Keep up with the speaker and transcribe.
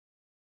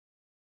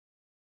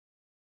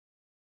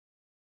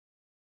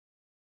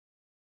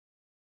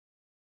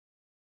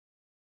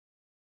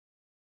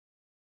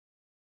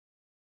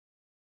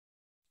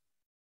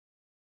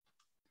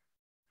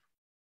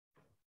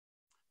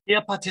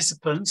Dear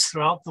participants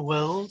throughout the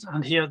world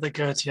and here at the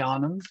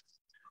Goetheanum,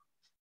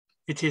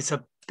 it is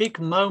a big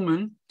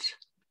moment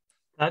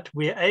that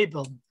we're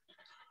able,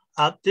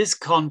 at this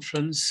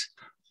conference,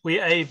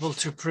 we're able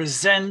to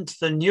present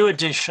the new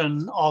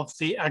edition of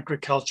the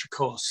agriculture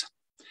course.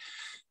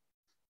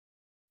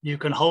 You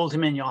can hold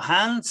him in your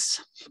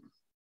hands.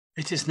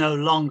 It is no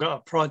longer a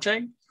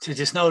project. It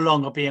is no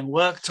longer being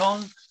worked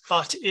on,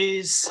 but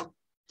is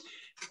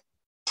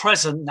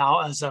present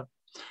now as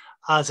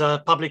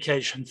a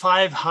publication.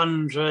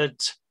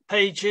 500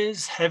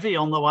 pages, heavy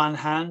on the one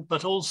hand,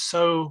 but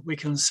also we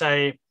can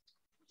say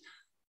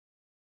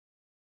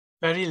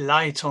very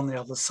light on the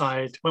other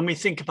side. When we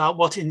think about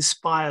what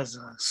inspires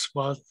us,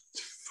 what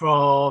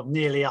for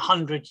nearly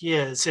 100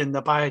 years in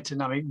the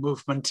biodynamic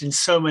movement, in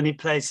so many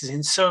places,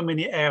 in so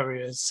many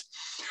areas,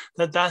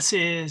 that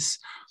is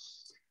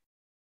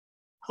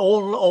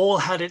all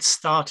had its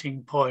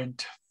starting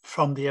point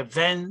from the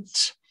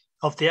event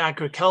of the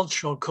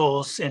agricultural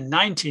course in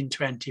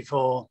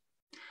 1924,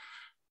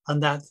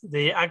 and that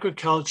the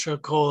agricultural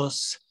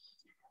course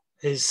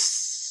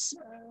has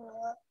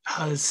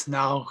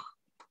now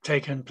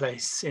taken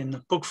place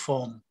in book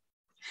form.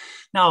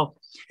 Now,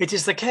 it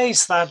is the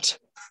case that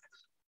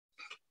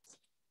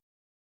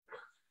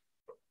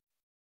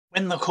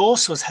when the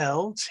course was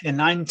held in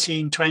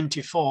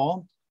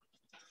 1924,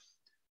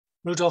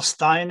 Rudolf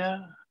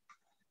Steiner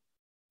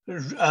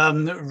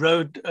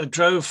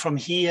drove from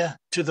here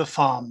to the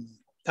farm.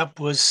 That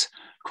was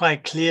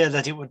quite clear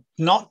that it would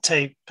not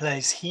take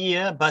place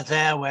here, but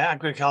there where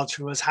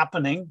agriculture was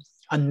happening.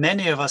 And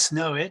many of us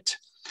know it,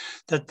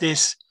 that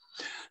this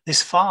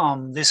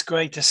farm, this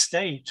great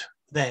estate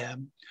there,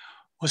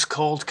 was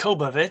called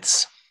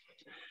Kobowitz,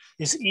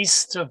 is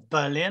east of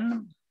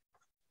Berlin,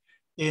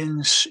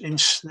 in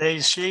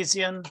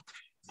Schlesien,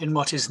 in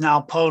what is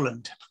now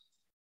Poland.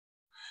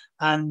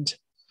 And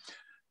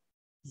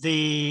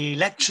the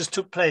lectures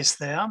took place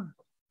there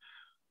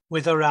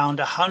with around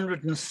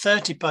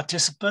 130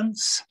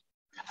 participants.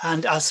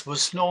 And as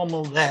was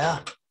normal there,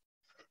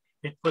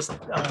 it was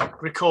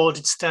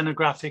recorded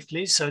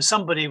stenographically. So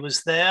somebody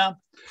was there.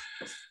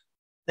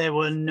 There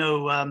were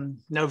no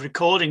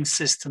recording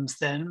systems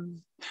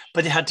then,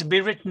 but it had to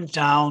be written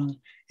down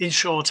in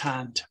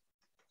shorthand.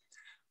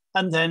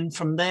 And then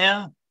from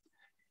there,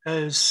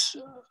 as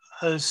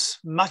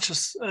much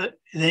as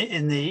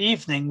in the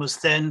evening was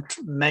then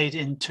made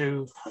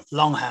into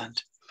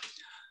longhand.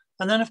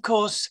 And then, of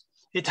course,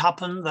 it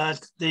happened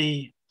that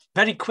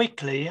very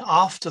quickly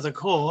after the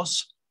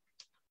course,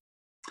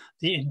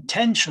 the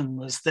intention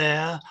was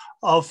there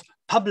of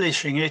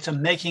publishing it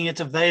and making it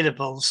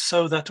available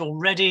so that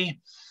already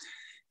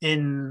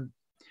in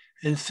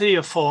 3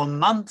 or 4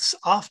 months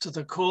after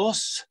the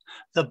course,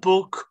 the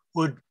book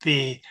would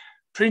be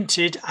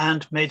printed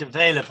and made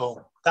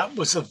available. That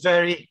was a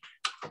very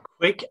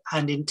quick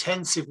and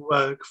intensive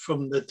work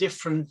from the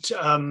different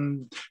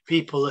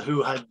people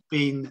who had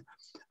been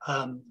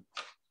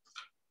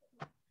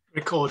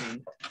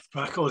recording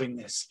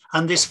this.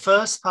 And this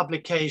first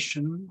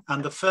publication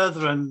and the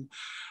further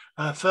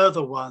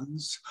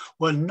ones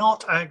were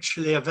not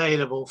actually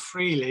available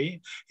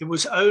freely. It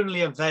was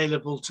only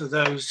available to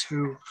those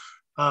who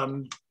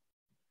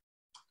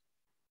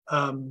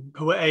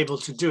were able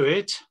to do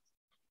it.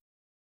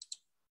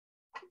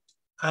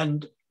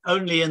 And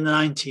only in the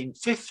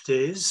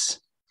 1950s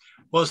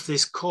was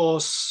this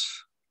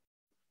course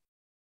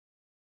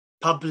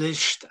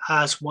published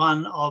as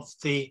one of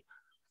the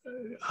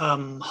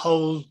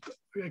whole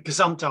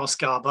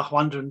Gesamtausgabe,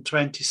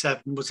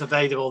 127, was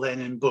available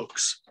then in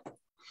books.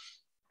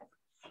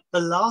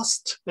 The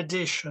last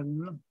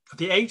edition,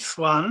 the 8th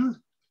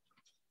one,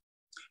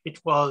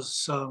 it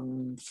was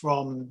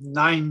from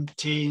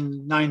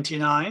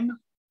 1999,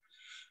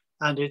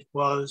 and it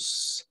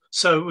was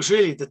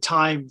really the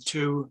time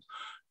to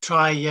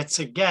try yet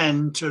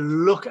again to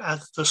look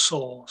at the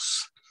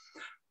source.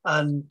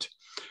 And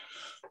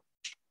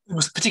it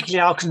was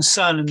particularly our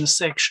concern in the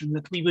section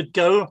that we would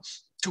go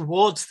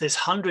towards this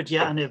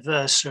 100-year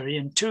anniversary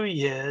in 2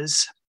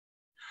 years,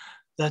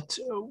 that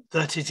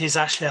it is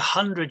actually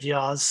 100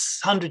 years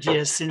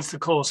since the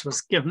course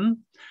was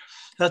given,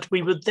 that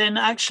we would then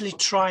actually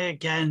try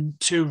again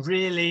to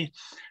really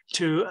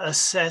to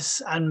assess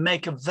and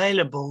make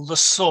available the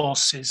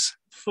sources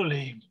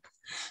fully.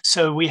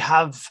 So we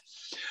had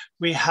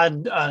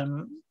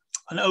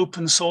an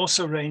open source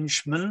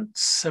arrangement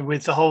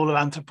with the whole of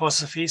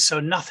anthroposophy, so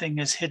nothing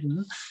is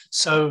hidden.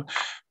 So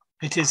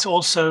it's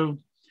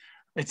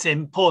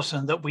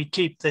important that we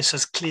keep this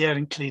as clear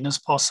and clean as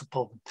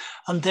possible.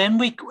 And then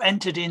we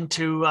entered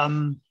into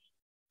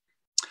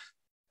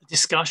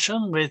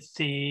discussion with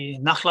the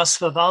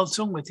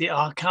Nachlassverwaltung, with the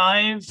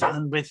archive,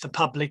 and with the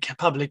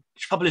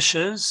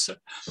publishers.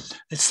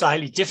 It's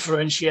slightly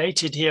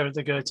differentiated here at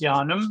the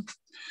Goetheanum.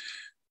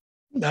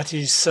 That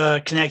is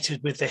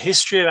connected with the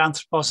history of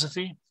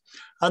anthroposophy.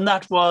 And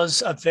that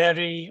was a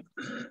very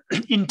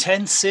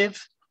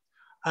intensive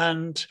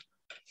and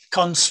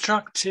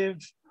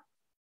constructive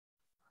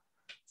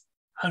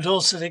and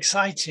also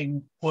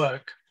exciting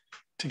work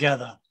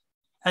together.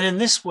 And in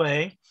this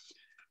way,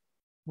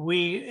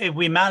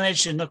 we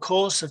managed in the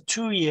course of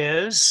 2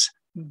 years,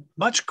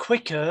 much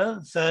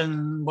quicker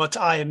than what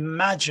I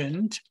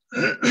imagined.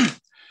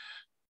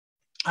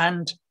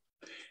 And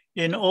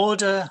in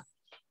order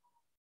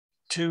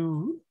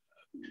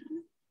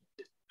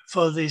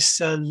for this,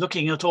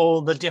 looking at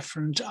all the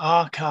different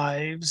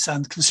archives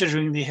and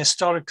considering the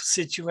historical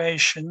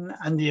situation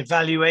and the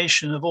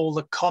evaluation of all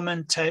the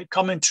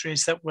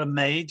commentaries that were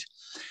made,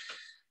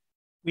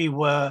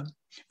 we're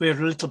a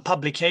little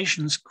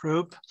publications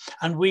group,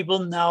 and we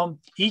will now,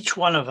 each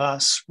one of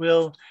us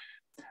will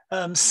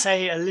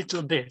say a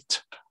little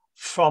bit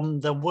from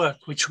the work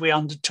which we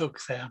undertook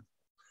there.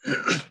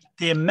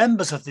 The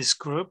members of this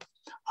group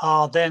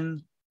are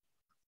then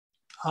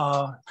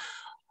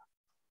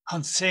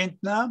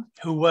Zehnter,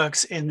 who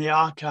works in the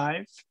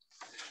archive.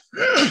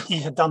 He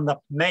had done the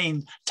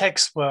main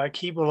text work.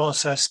 He will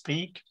also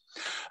speak.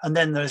 And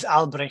then there's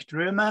Albrecht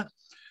Römer.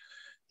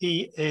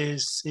 He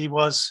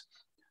was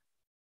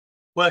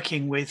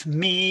working with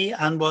me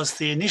and was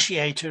the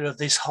initiator of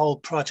this whole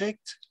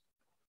project.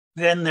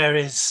 Then there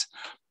is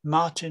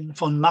Martin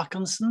von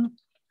Mackensen,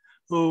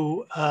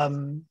 who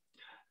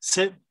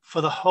for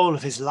the whole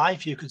of his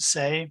life, you could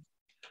say,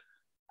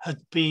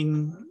 had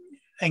been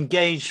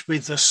engaged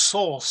with the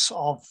source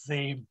of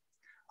the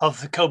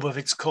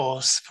Koubowitz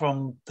course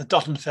from the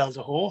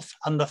Dottenfelder Hof.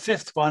 And the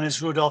fifth one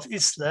is Rudolf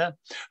Isler,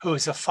 who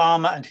is a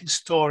farmer and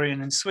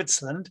historian in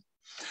Switzerland,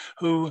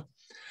 who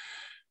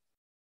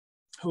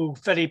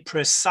very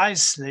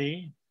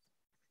precisely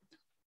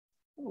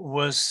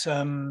was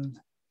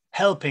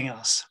helping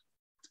us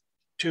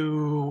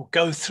to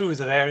go through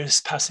the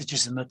various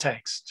passages in the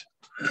text.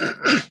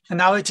 And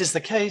now it is the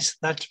case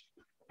that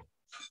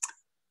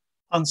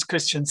Hans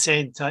Christian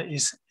Zehnter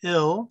is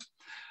ill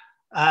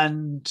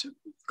and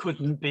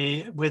couldn't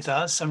be with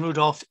us, and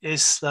Rudolf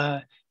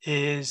Isler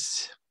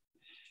is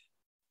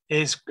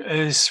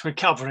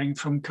recovering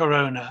from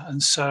corona,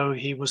 and so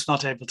he was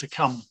not able to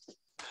come.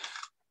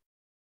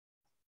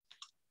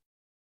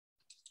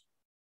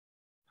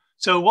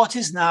 So what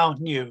is now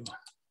new?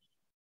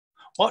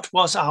 What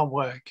was our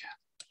work?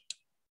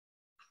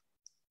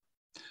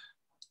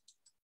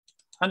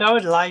 And I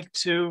would like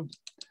to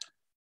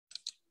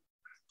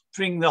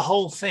bring the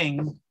whole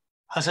thing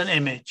as an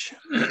image.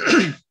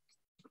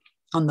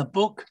 And the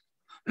book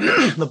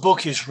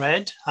is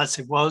red, as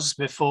it was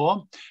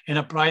before, in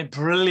a bright,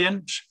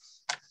 brilliant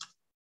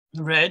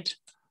red.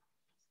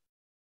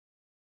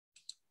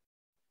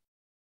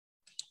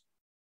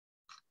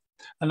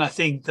 And I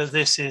think that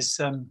this is,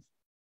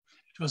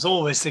 it was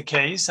always the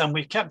case, and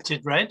we kept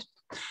it red.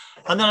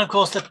 And then, of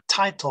course, the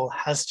title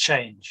has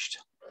changed.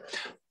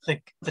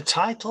 The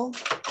title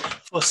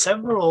for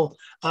several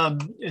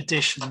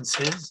editions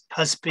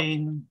has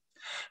been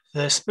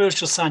The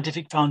Spiritual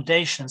Scientific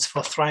Foundations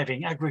for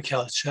Thriving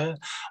Agriculture.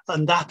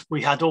 And that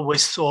we had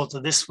always thought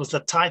that this was the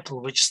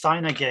title which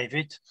Steiner gave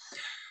it.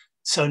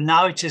 So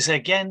now it is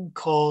again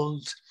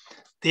called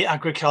the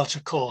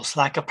Agriculture course,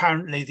 like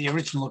apparently the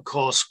original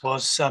course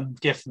was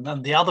given,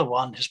 and the other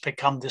one has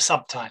become the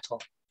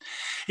subtitle.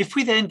 If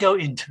we then go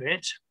into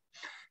it,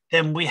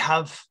 then we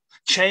have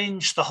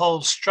changed the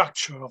whole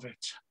structure of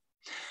it.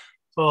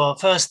 For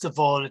first of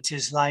all, it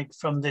is like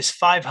from this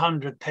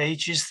 500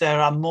 pages,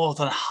 there are more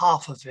than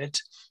half of it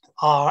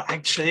are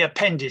actually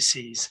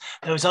appendices.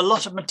 There was a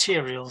lot of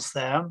materials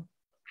there,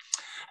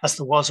 as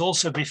there was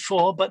also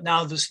before, but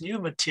now there's new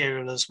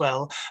material as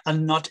well.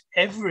 And not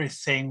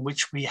everything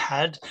which we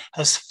had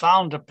has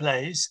found a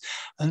place.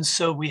 And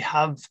so we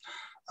have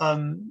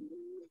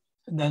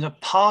then a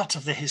part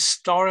of the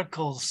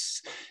historical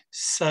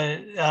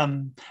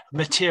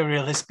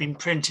material has been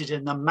printed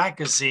in the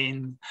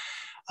magazine,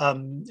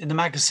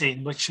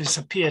 which has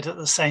appeared at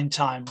the same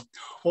time.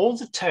 All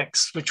the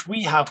texts which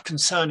we have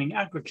concerning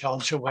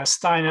agriculture, where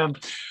Steiner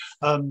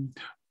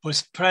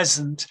was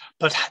present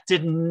but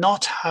did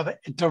not have a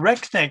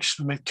direct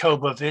connection with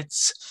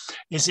Koubowitz,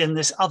 is in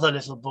this other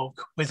little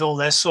book with all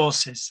their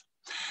sources.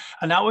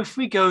 And now if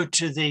we go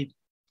to the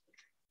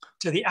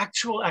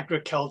actual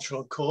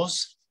agricultural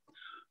course,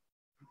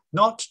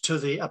 not to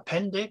the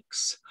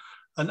appendix,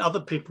 and other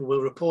people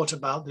will report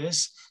about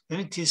this, then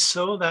it is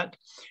so that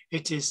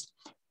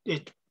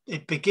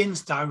it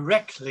begins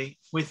directly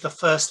with the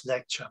first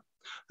lecture.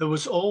 There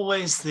was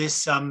always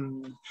this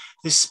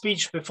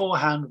speech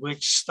beforehand,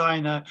 which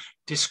Steiner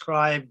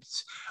described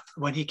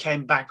when he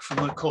came back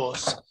from the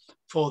course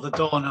for the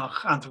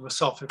Dornach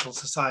Anthroposophical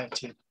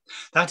Society.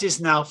 That is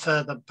now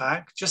further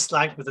back, just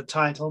like with the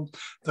title,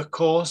 the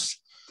course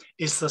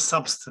is the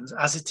substance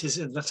as it is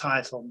in the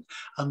title.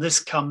 And this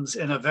comes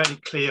in a very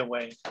clear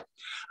way.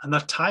 And the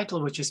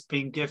title which is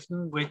being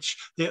given, which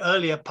the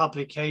earlier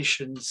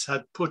publications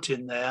had put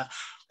in there,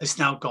 is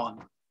now gone.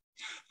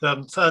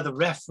 The further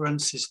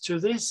references to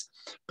this,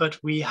 but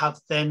we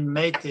have then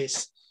made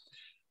this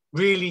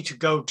really to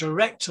go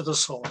direct to the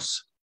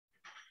source.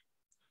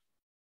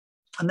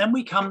 And then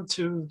we come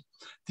to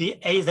the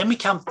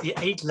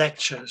 8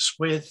 lectures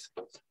with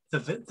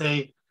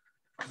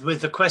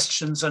the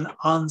questions and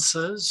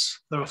answers.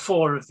 There are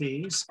 4 of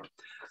these.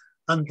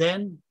 And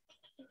then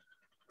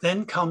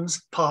Then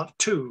comes part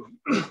 2.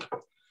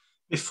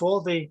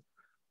 Before the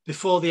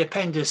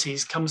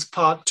appendices comes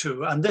part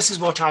 2. And this is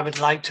what I would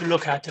like to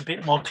look at a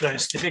bit more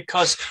closely,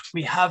 because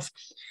we have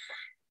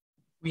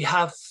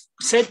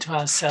said to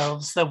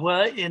ourselves there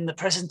were in the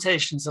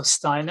presentations of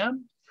Steiner,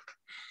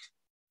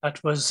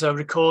 that was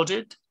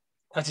recorded,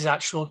 that is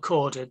actually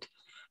recorded,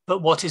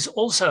 but what has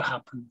also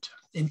happened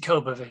in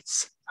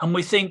Kobovitz. And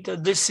we think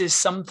that this is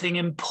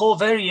something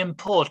very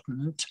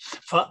important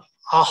for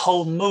our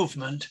whole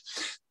movement,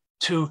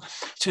 to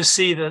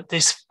see that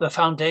the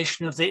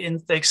foundation of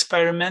the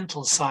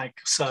experimental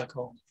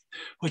circle,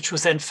 which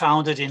was then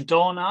founded in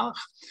Dornach.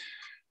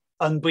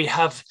 And we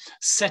have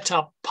set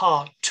up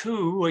part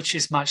 2, which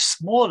is much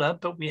smaller,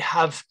 but we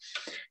have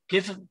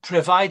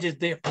provided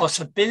the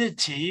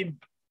possibility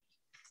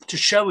to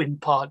show in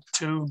part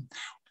 2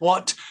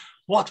 what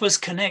was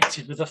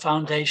connected with the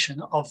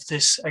foundation of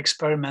this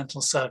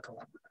experimental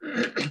circle.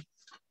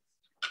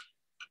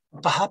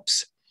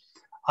 Perhaps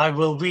I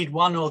will read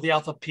one or the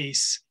other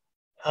piece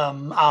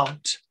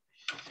out.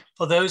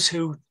 For those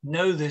who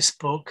know this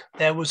book,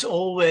 there was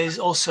always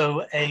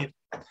also an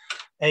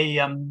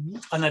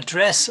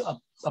address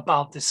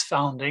about this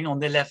founding on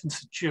the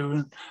 11th of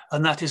June,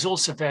 and that is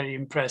also very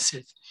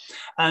impressive.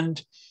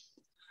 And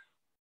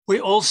we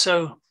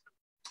also,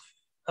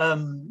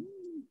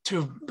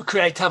 to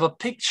have a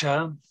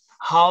picture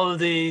how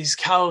these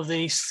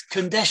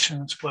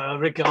conditions were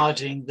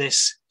regarding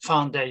this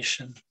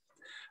foundation.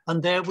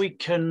 And there we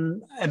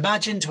can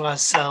imagine to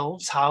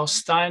ourselves how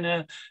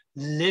Steiner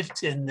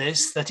lived in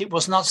this, that it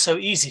was not so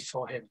easy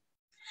for him.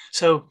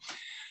 So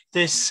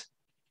these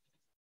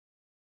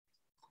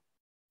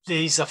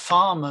are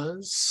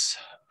farmers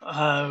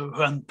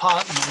and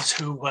partners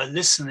who were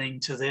listening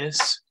to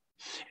this.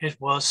 It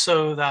was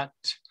so that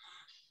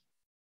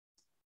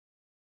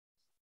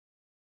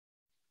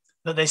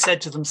they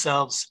said to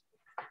themselves,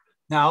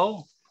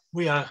 now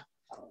we are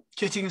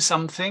getting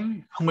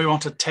something and we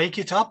want to take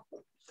it up.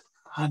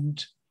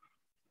 And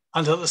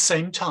at the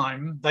same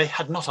time, they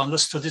had not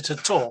understood it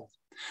at all.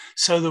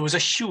 So there was a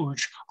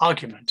huge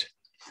argument.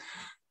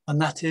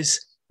 And that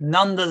is,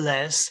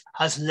 nonetheless,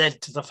 has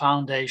led to the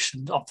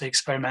foundation of the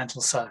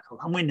experimental circle.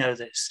 And we know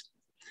this.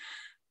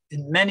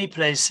 In many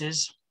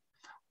places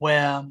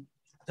where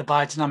the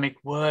biodynamic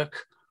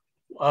work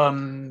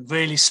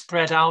really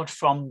spread out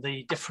from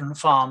the different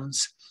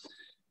farms,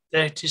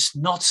 it is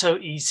not so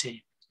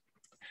easy.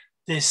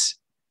 This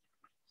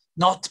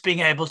not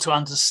being able to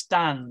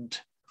understand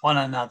one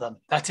another.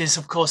 That is,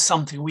 of course,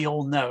 something we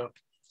all know.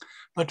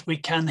 But we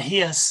can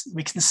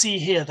see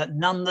here that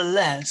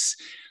nonetheless,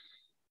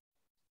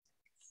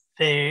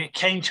 they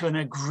came to an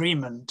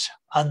agreement,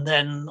 and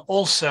then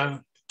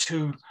also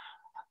to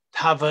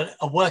have a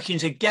working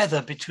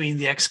together between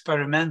the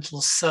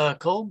experimental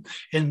circle,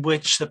 in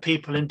which the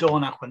people in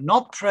Dornach were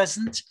not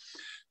present,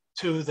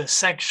 to the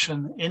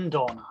section in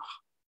Dornach.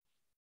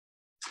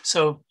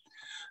 So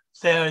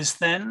there is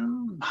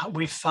then,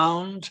 we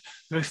found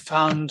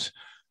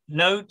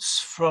notes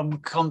from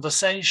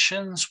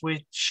conversations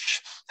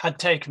which had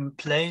taken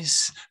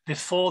place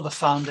before the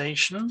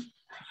foundation,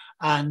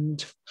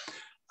 and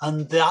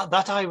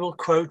that I will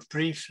quote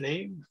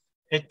briefly.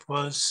 It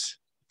was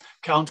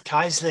Count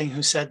Keisling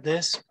who said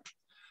this: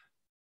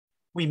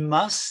 we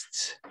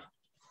must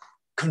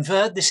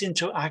convert this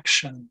into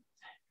action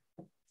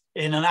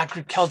in an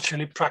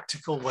agriculturally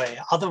practical way.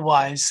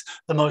 Otherwise,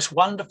 the most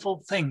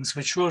wonderful things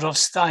which Rudolf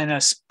Steiner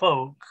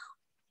spoke,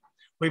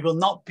 we will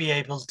not be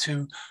able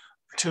to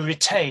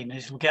retain.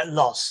 It will get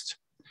lost.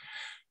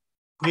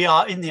 We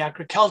are in the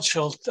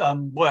agricultural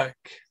work.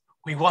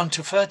 We want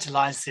to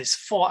fertilize this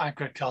for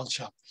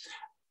agriculture,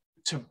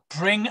 to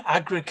bring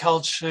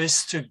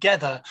agriculturists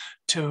together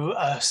to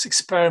an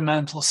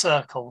experimental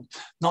circle,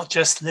 not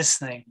just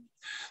listening.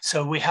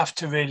 So we have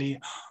to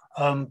really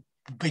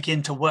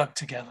begin to work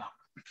together.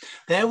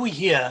 There we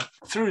hear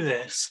through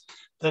this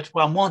that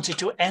one wanted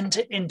to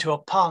enter into a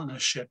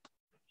partnership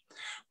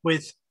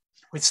with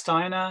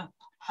Steiner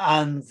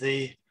and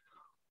the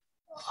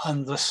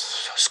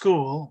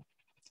school,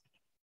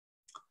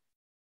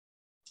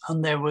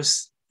 and there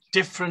was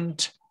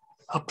different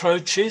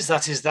approaches.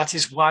 That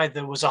is why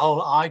there was a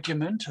whole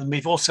argument, and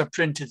we've also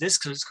printed this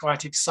because it's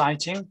quite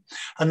exciting.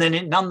 And then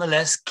it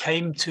nonetheless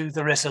came to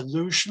the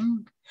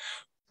resolution,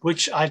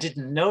 which I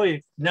didn't know,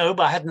 but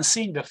I hadn't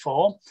seen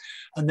before.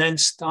 And then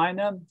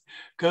Steiner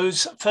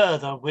goes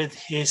further with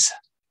his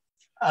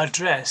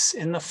address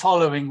in the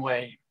following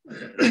way.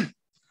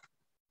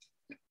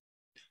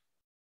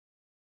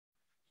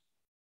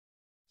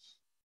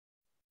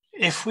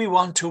 If we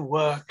want to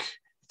work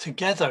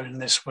together in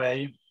this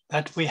way,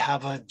 that we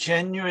have a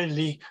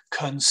genuinely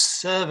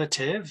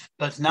conservative,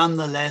 but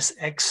nonetheless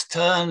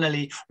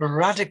externally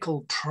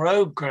radical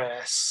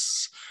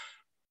progressive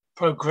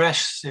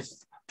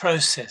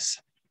process.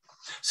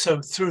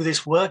 So through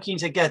this working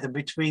together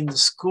between the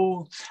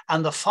school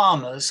and the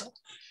farmers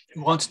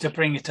who wanted to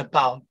bring it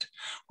about,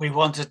 we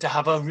wanted to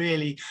have a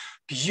really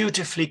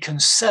beautifully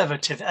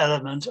conservative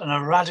element and a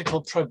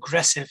radical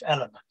progressive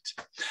element.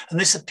 And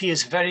this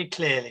appears very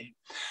clearly.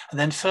 And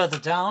then further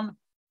down,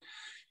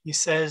 he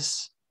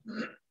says,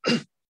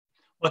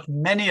 what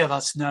many of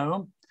us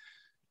know,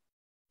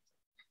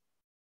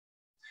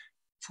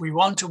 if we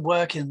want to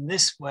work in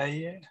this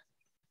way,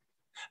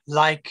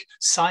 like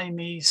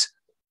Siamese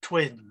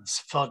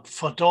twins,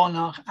 for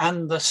Donner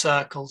and the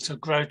circle to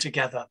grow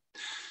together.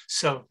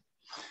 So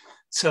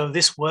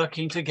this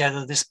working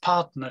together, this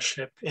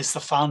partnership is the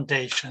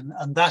foundation,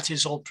 and that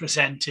is all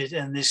presented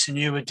in this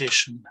new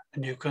edition,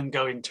 and you can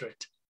go into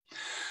it.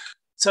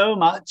 So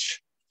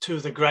much to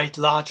the great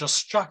larger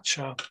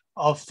structure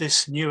of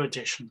this new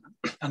edition.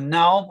 And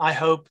now I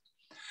hope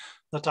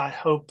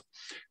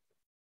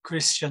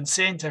Christian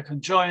Zehnter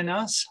can join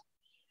us,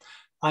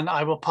 and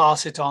I will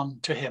pass it on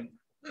to him.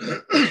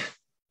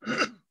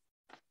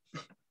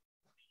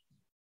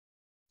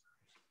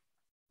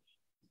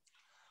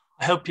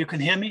 I hope you can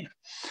hear me.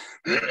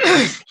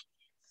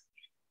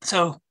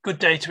 So good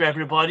day to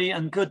everybody,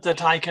 and good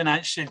that I can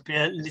actually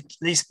at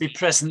least be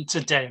present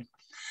today.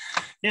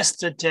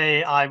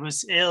 Yesterday I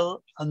was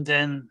ill, and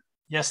then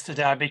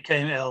yesterday I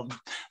became ill.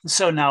 And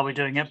so now we're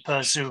doing it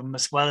per Zoom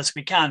as well as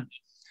we can.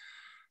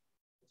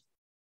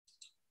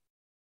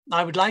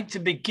 I would like to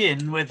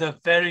begin with a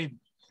very,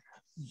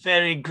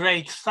 very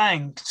great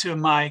thank to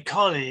my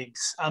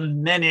colleagues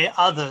and many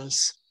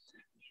others.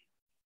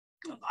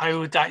 I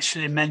would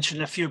actually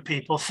mention a few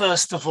people.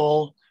 First of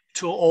all,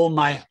 to all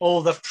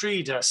the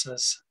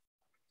predecessors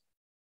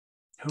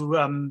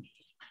who,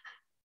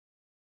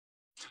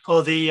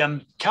 for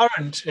the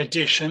current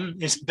edition,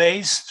 is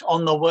based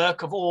on the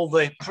work of all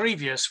the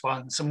previous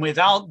ones. And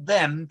without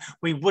them,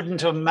 we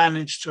wouldn't have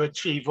managed to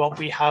achieve what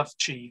we have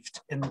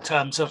achieved in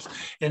terms of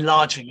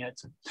enlarging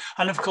it.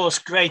 And of course,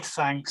 great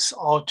thanks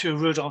are to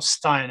Rudolf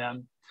Steiner.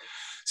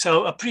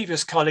 So a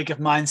previous colleague of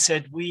mine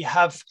said, we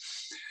have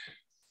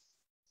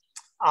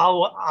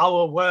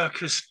our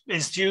work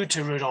is due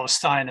to Rudolf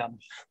Steiner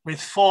with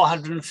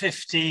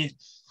 450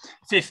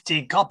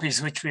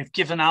 copies, which we've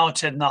given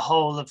out in the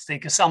whole of the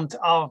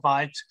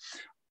Gesamtarbeit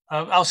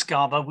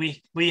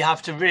Ausgabe. We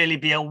have to really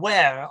be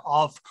aware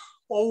of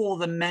all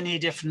the many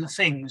different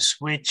things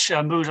which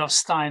Rudolf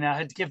Steiner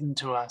had given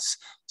to us.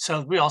 So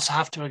we also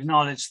have to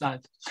acknowledge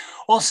that.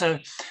 Also,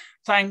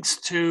 thanks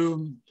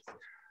to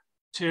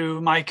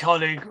my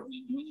colleague,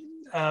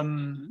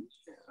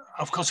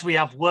 of course, we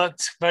have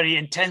worked very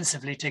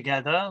intensively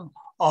together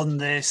on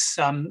this,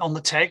 on the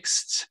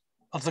text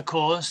of the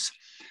course.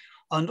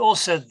 And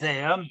also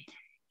there,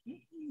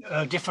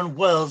 different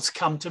worlds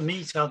come to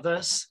meet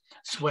others,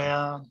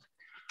 where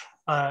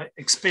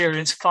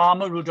experienced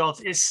farmer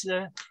Rudolf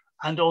Isler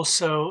and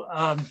also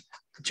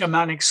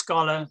Germanic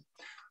scholar.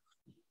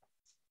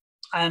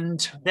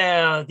 And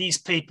there, these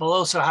people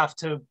also have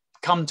to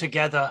come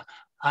together,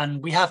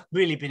 and we have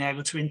really been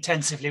able to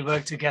intensively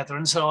work together.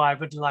 And so I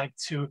would like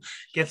to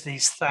give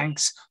these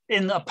thanks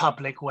in a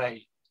public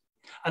way.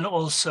 And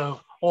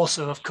also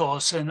of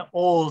course, in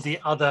all the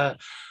other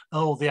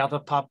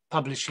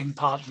publishing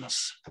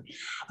partners.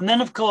 And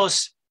then of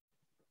course,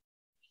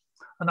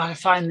 and I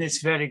find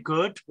this very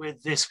good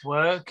with this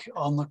work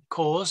on the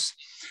course,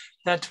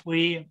 that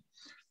we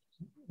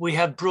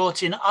have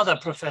brought in other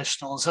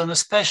professionals, and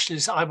especially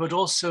I would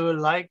also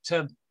like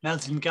to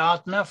Melton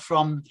Gardner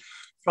from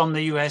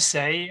the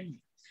USA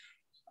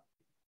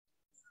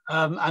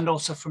and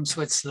also from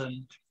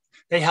Switzerland.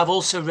 They have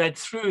also read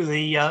through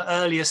the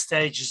earlier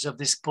stages of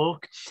this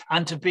book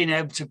and have been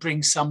able to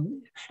bring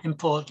some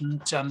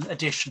important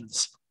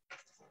additions.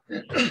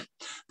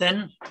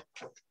 Then,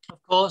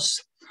 of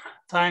course,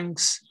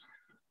 thanks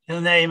in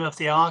the name of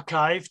the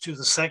archive to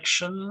the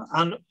section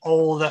and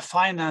all the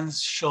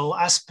financial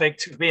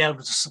aspect to be able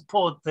to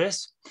support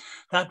this.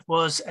 That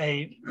was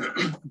a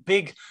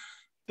big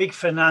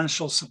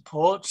financial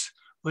support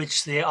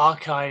which the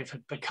archive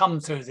had become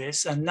through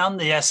this. And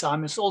nonetheless, I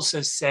must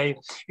also say,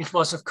 it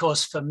was, of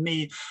course, for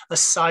me, a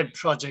side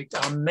project.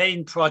 Our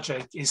main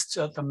project is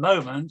to, at the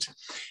moment,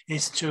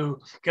 is to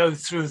go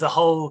through the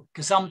whole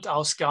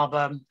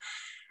Gesamtausgabe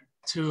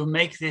to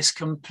make this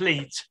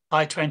complete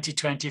by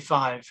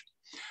 2025.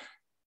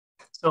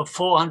 So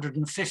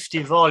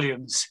 450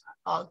 volumes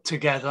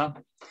together.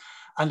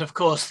 And of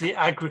course, the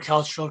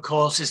agricultural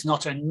course is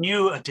not a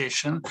new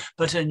edition,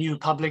 but a new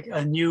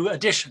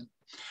edition.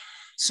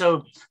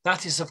 So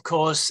that is, of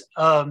course,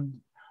 a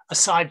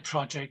side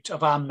project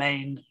of our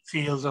main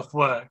field of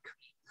work,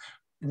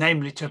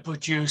 namely to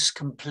produce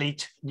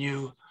complete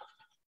new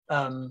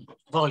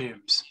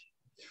volumes.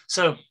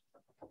 So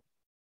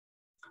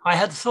I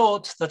had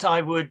thought that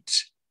I would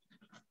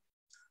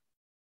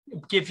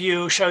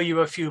show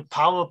you a few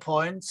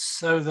PowerPoints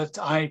so that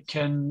I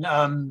can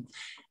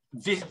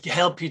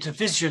help you to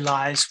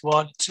visualize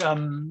what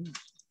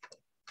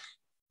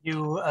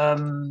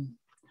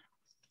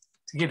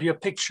to give you a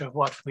picture of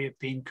what we have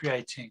been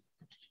creating.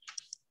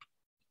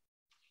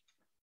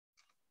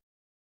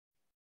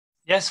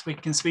 Yes, we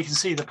can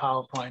see the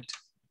PowerPoint.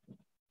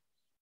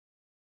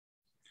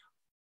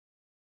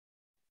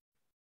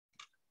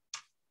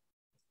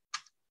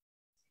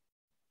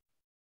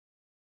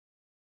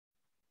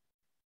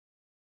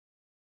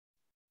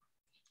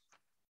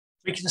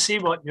 We can see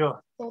what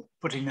you're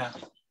putting there.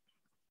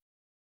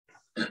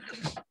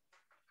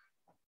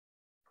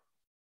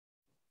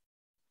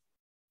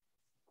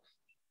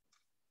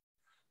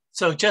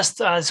 So just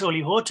as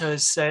Ueli Hurter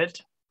has said,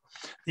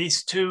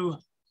 these two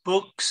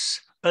books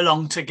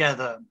belong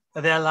together.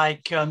 They're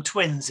like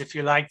twins, if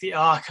you like, the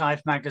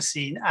archive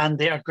magazine and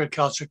the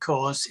agriculture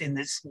course in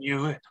its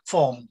new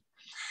form.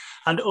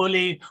 And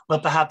Ueli will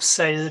perhaps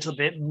say a little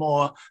bit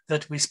more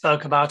that we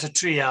spoke about a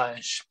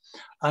triage.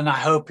 And I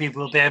hope he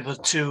will be able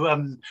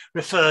to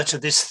refer to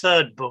this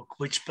third book,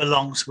 which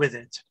belongs with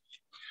it,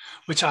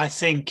 which I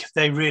think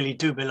they really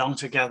do belong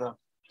together.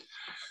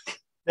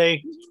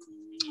 They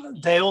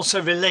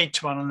also relate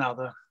to one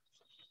another.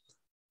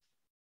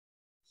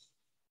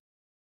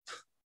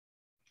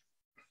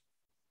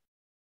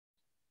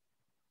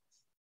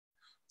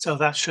 So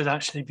that should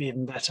actually be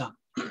even better.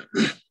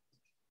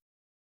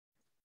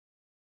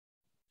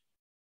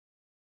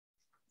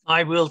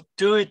 I will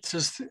do it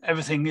as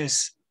everything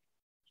is.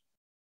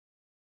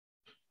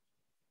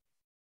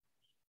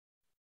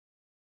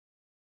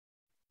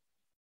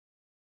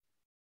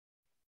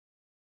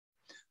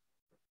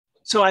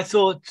 So I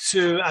thought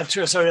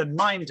as a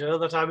reminder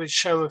that I would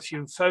show a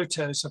few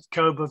photos of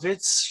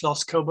Kobowitz,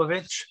 Schloss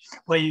Kobowitz,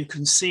 where you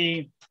can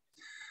see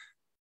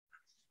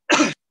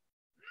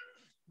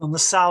on the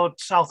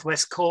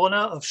southwest corner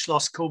of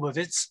Schloss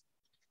Kobowitz,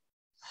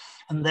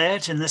 and there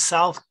in the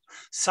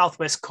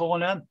southwest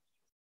corner,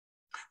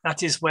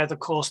 that is where the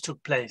course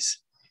took place.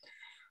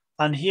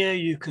 And here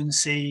you can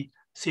see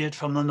it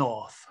from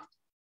the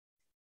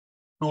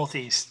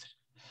northeast.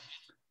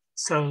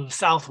 So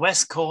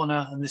southwest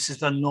corner, and this is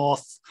the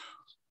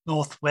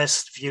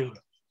northwest view.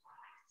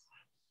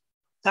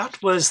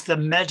 That was the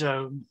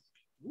meadow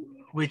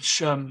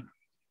which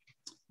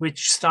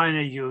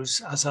Steiner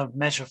used as a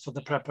measure for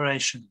the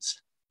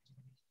preparations.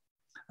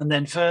 And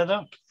then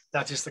further,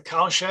 that is the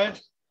cowshed.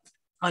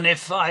 And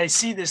if I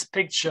see this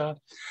picture,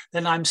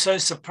 then I'm so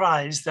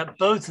surprised that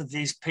both of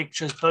these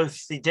pictures,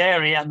 both the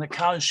dairy and the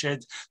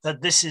cowshed,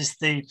 that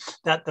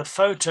the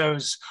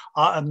photos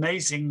are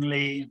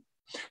amazingly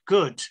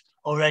good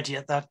already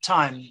at that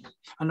time.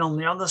 And on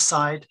the other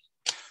side,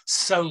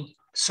 so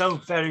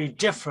very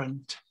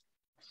different.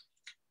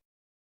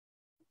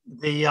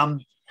 The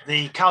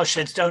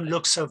cowsheds don't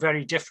look so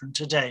very different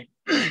today.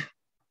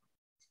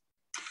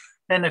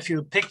 Then if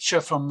you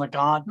picture from the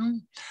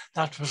garden,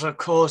 that was of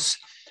course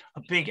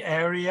a big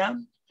area.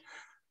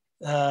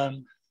 There's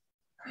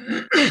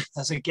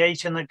a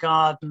gate in the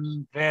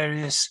garden,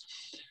 various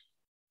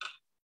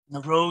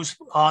rose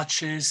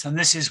arches, and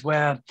this is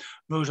where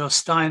Rudolf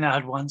Steiner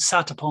had once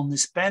sat upon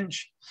this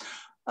bench.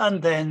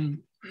 And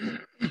then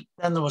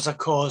there was, of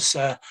course,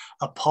 a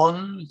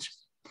pond.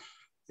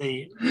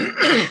 And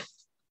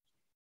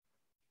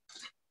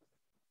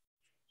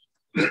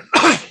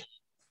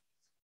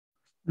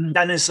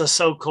then is a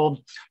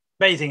so-called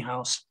bathing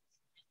house.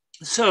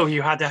 So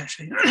you had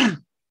actually,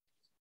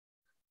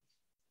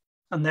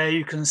 and there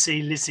you can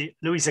see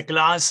Louisa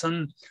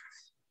Glasen.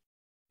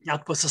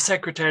 That was the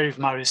secretary of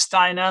Marie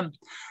Steiner,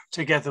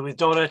 together with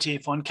Dorothy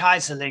von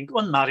Keyserlingk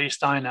and Marie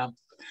Steiner.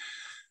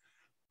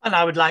 And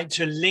I would like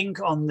to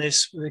link on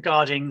this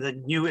regarding the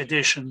new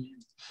edition.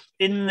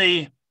 In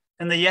the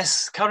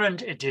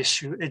current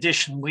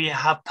edition, we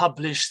have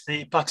published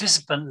the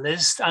participant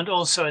list and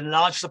also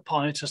enlarged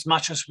upon it as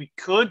much as we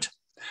could,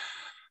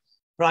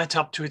 right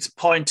up to its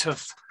point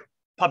of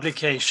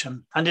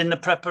publication. And in the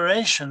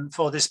preparation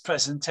for this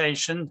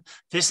presentation,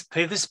 this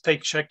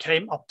picture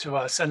came up to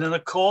us. And in the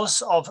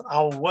course of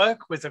our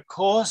work with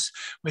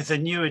the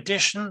new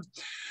edition,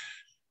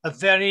 a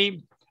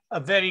very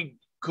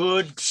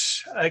good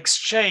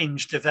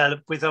exchange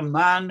developed with a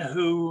man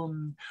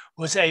who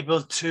was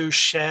able to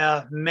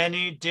share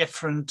many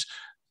different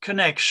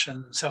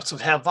connections. So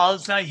Herr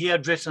Waldner, he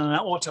had written an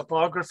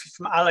autobiography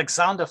from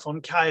Alexander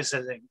von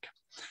Keyserlingk.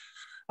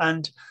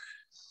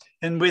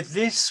 And with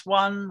this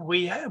one,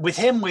 with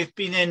him, we've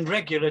been in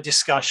regular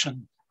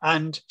discussion.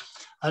 And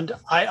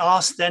I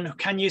asked then,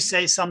 can you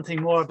say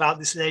something more about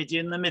this lady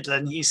in the middle?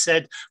 And he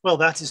said, well,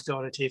 that is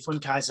Dorothy von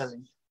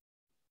Keyserlingk.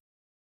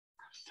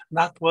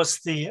 That was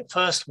the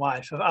first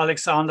wife of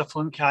Alexander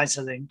von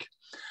Keyserlingk.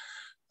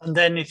 And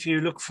then if you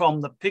look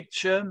from the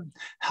picture,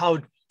 how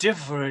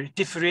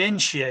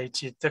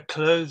differentiated the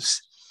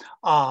clothes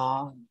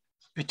are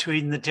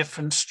between the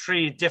different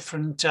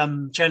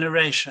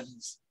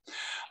generations.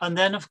 And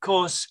then, of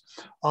course,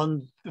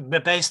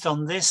 based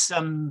on this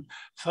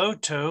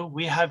photo,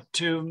 we have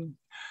to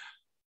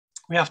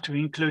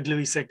include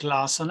Louisa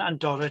Glasen and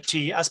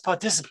Dorothy as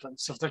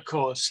participants of the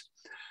course.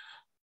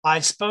 I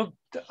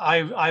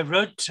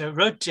wrote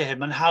to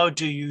him, and how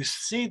do you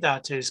see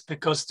that is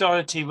because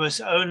Dorothy was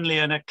only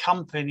an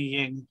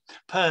accompanying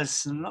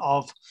person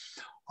of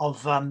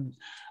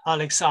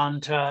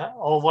Alexander,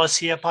 or was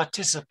he a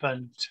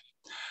participant?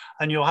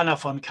 And Johanna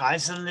von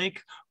Keyserlingk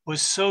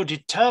was so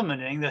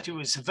determining that it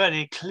was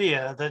very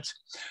clear that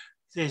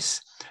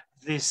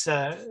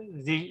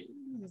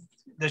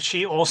that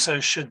she also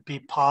should be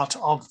part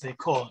of the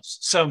course.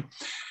 So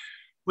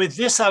with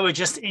this, I would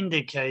just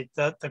indicate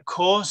that the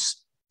course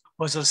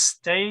was a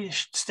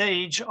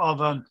stage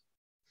of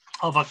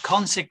of a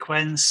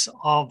consequence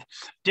of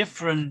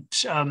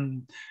different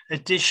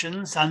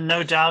editions, and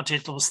no doubt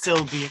it will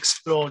still be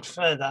explored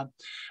further.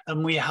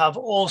 And we have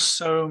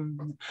also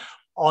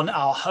on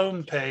our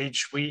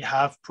homepage, we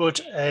have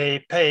put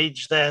a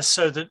page there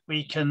so that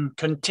we can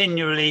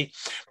continually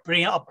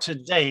bring up to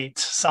date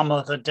some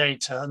of the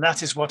data. And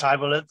that is what I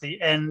will, at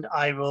the end,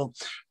 I will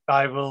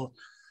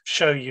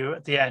show you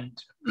at the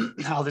end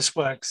how this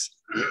works.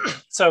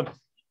 So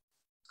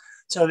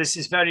this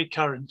is very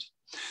current.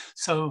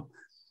 So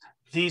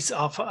these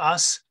are for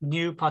us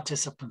new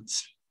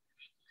participants.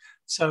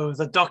 So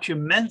the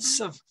documents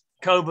of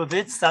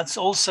Koubowitz, that's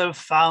also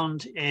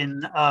found in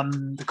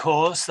the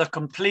course, the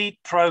complete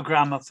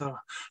program of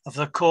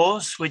the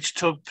course, which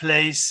took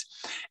place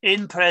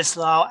in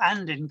Breslau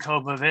and in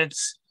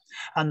Koubowitz.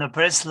 And the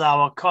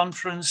Breslauer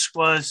conference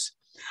was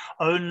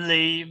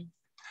only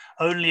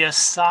a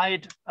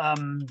side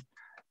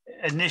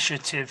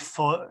initiative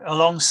for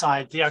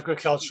alongside the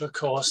agricultural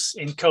course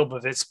in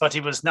Koubowitz, but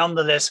it was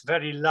nonetheless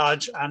very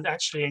large and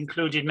actually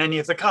included many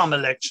of the Karma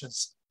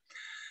lectures.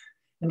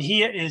 And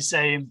here is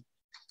a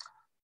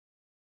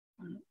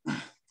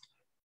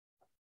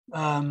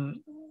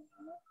from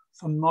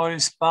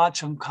Maurice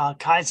Bartsch and Karl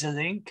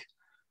Kaiserling,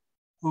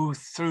 who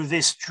through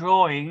this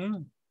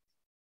drawing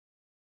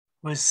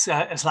was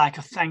as like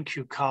a thank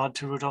you card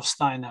to Rudolf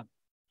Steiner.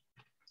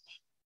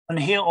 And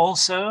here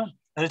also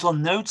a little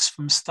notes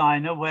from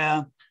Steiner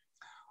where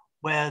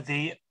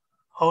we're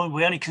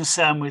only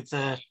concerned with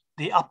the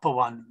upper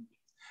one.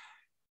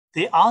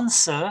 The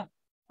answer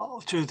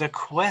to the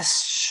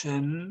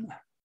question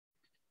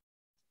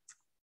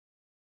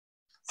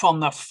from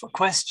the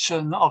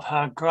question of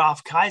her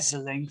graph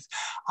Kaiserlength,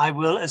 I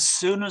will as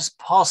soon as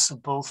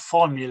possible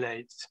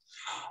formulate,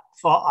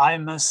 for I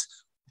must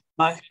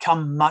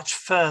come much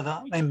further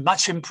and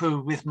much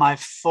improved with my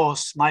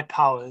force, my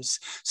powers.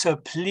 So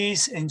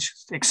please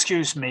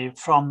excuse me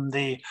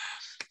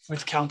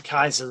with Count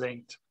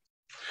Kaiserlength.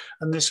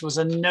 And this was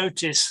a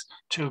notice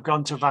to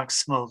Gunther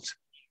Wachsmuth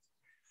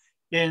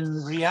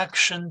in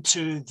reaction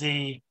to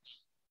the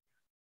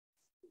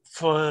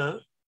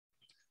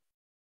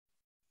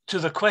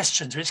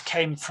questions which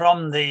came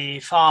from the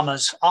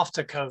farmers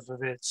after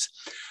Koubowitz.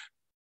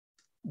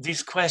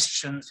 These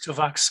questions to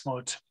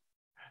Wachsmuth,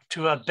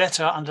 to a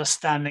better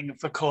understanding of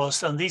the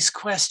course. And these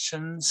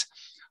questions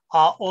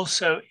are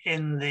also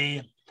in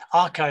the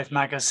archive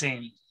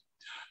magazine.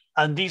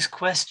 And these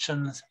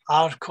questions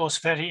are, of course,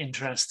 very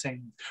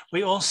interesting.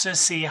 We also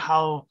see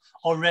how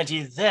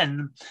already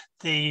then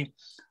the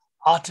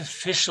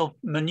artificial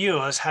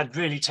manures had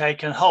really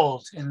taken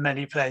hold in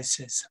many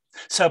places.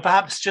 So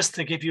perhaps just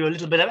to give you a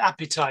little bit of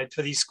appetite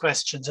for these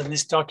questions and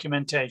this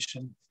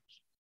documentation.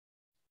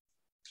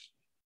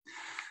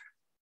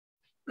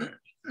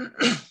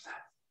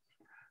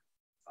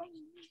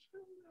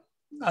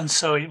 And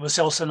so it was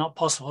also not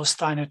possible for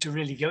Steiner to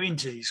really go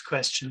into these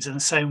questions in the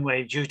same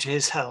way due to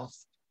his health.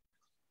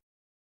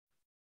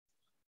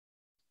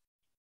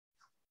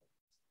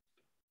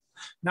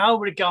 Now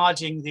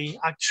regarding the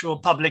actual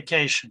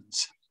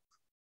publications.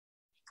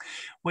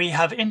 We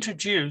have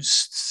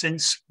introduced,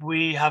 since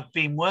we have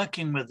been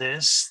working with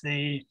this,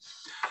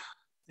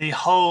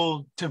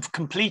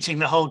 completing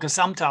the whole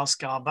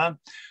Gesamtausgabe,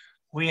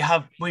 we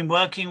have been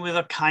working with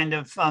a kind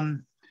of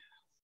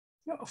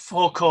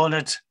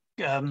four-cornered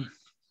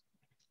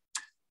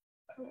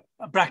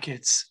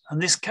brackets,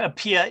 and this can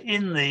appear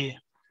in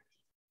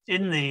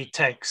the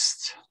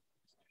text.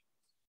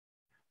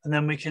 And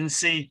then we can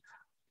see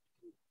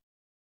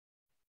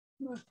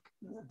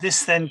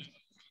this then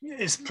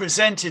is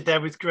presented there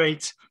with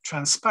great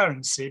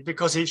transparency,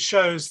 because it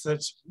shows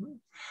that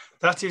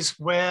that is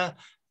where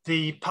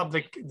the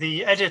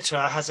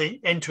editor has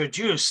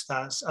introduced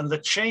us, and the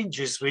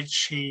changes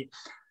which he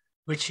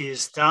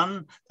has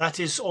done,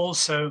 that is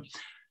also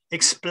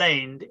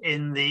explained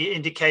in the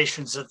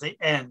indications at the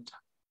end.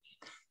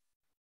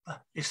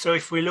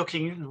 If we're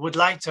would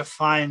like to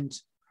find,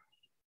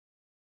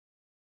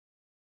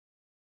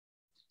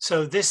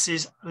 so this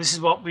is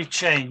what we've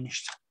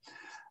changed.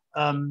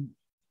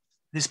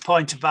 This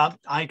point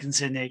about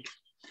eigensinnig,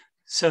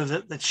 so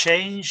that the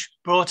change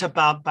brought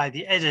about by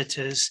the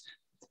editors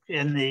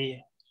in the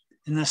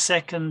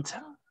second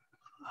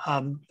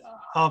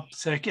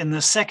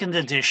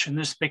edition,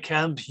 this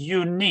becomes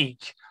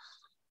unique.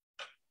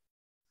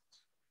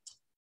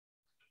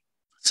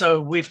 So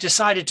we've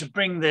decided to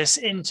bring this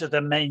into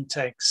the main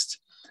text,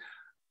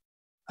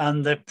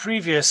 and the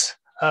previous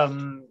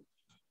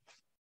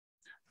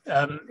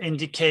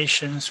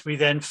indications we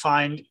then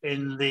find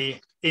in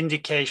the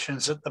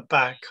indications at the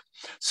back.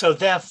 So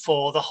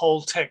therefore, the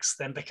whole text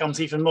then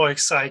becomes even more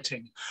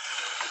exciting.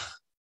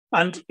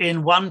 And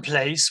in one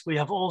place, we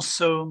have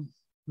also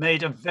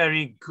made a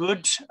very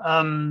good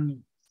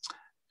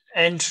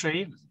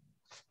entry,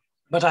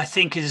 but I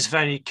think it is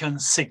very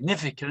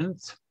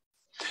significant,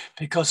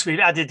 because we've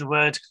added the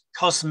word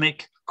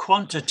cosmic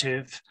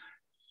quantitative.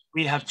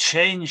 We have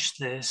changed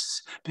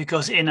this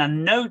because in a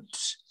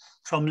note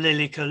from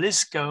Lily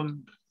Kalisko,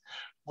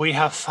 we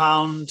have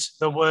found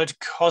the word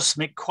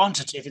cosmic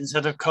quantitative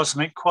instead of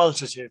cosmic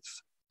qualitative.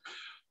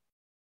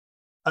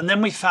 And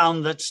then we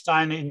found that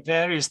Steiner in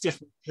various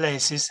different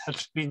places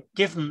had been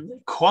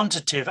given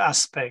quantitative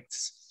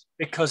aspects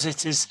because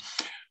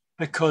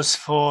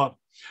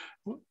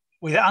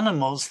with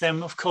animals,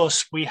 then of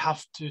course we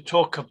have to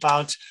talk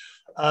about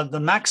the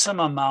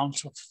maximum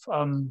amount of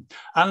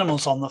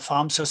animals on the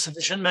farm, so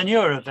sufficient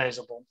manure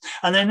available.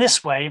 And in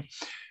this way,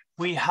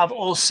 we have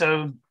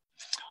also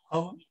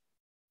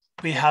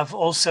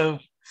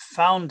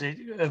found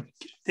it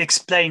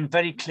explained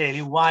very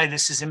clearly why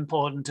this is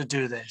important to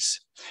do this,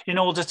 in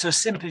order to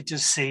simply to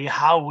see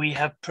how we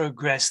have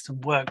progressed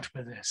and worked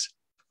with this.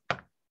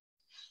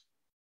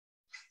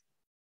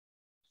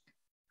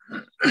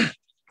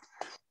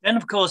 Then,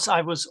 of course,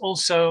 I was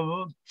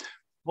also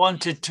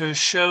wanted to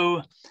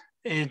show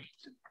it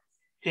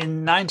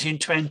in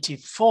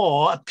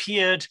 1924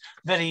 appeared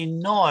very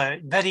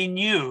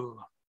new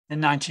in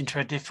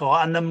 1924.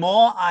 And the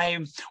more I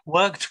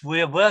work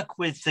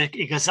with the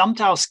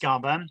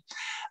Gesamtausgabe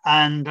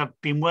and I've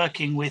been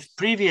working with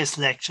previous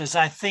lectures,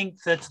 I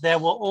think that there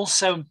were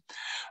also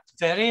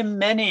very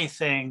many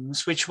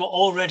things which were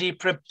already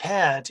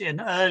prepared in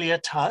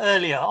earlier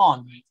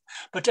on,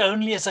 but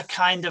only as a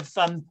kind of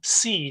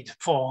seed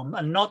form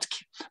and not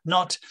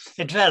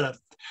developed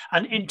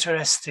and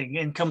interesting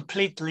in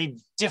completely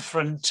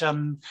different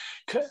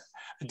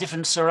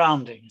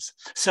surroundings.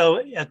 So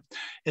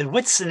in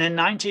Whitson in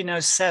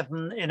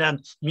 1907, in a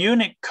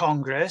Munich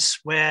Congress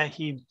where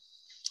he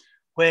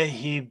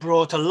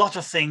brought a lot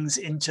of things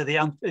into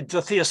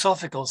the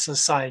Theosophical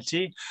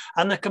Society,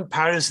 and the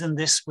comparison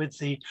this with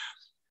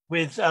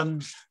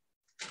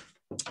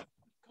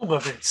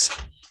Kubowitz.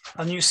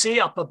 And you see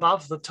up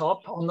above the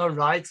top on the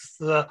right,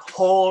 the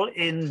hall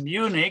in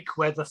Munich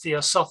where the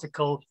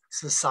Theosophical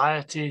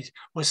Society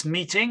was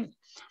meeting.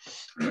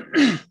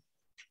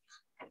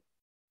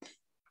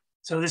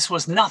 So this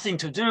was nothing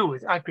to do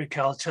with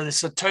agriculture. This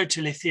is a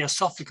totally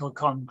theosophical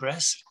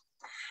congress.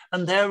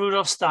 And there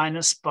Rudolf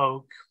Steiner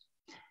spoke.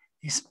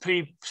 He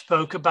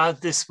spoke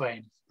about this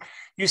way.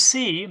 You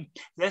see,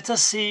 let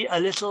us see a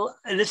little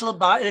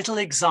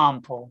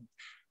example.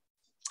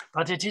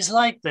 But it is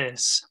like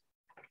this,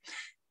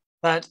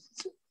 that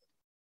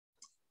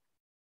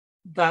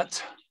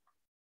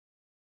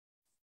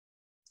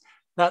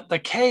the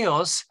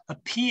chaos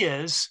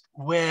appears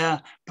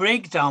where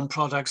breakdown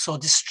products or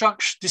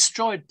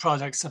destroyed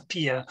products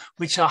appear,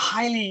 which are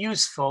highly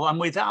useful, and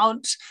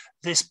without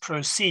this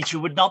procedure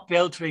would not be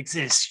able to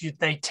exist.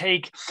 They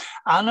take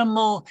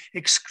animal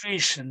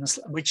excretions,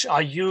 which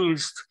are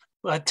used,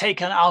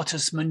 taken out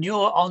as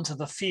manure onto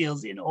the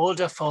field in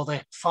order for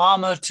the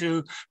farmer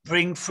to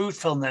bring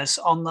fruitfulness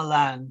on the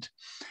land,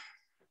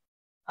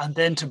 and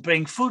then to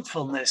bring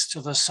fruitfulness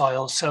to the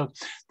soil. So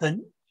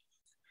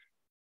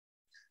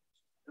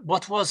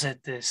what was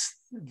it?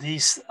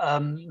 This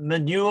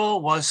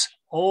manure was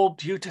all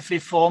beautifully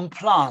formed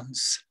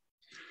plants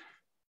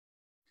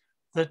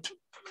that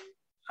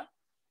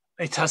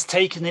it has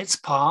taken its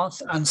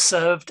path and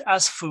served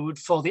as food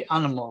for the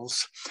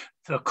animals,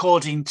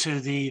 according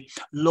to the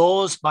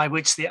laws by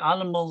which the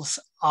animals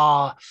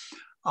are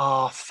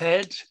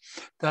fed,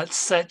 that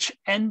such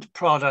end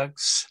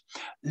products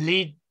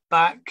lead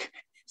back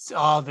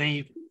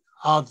they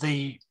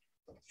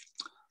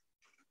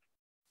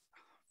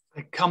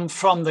come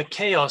from the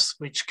chaos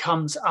which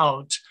comes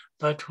out,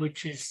 but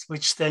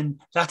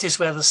that is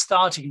where the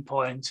starting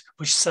point,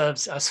 which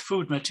serves as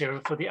food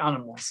material for the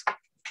animals.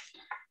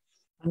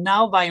 And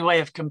now, by way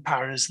of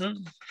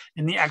comparison,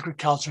 in the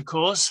agriculture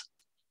course,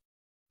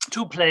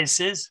 two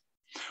places.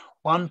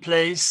 One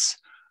place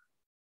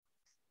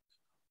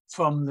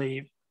from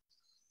the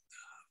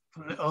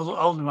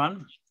old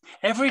one.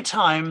 Every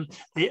time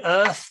the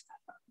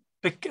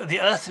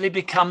earthly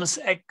becomes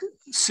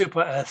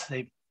super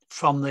earthly,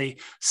 from the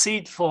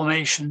seed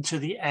formation to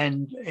the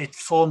end, it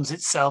forms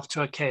itself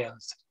to a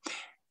chaos.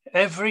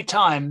 Every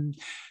time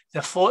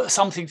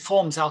something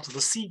forms out of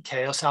the seed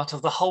chaos, out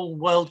of the whole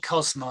world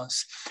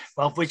cosmos,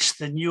 of which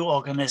the new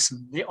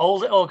organism, the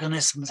old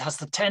organism has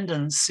the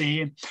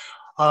tendency,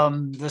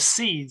 the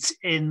seeds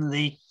in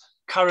the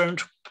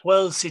current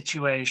world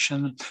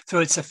situation,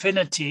 through its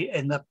affinity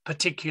in the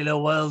particular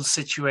world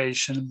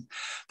situation,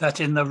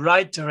 that in the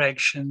right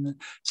direction,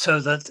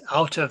 so that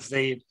out of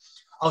the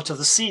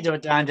seed of a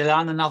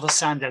dandelion, another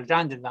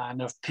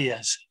dandelion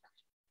appears.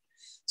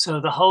 So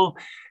the whole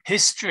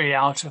history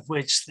out of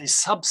which the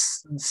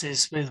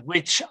substances with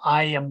which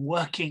I am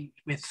working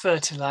with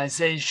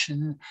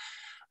fertilization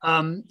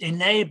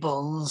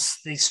enables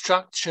the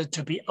structure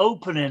to be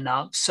open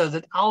enough so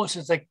that out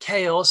of the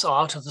chaos or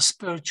out of the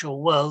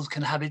spiritual world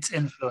can have its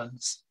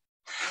influence.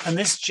 And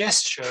this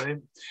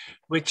gesture,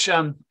 which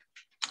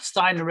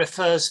Steiner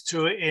refers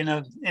to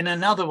in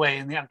another way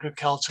in the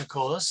agriculture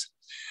course,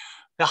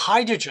 the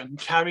hydrogen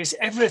carries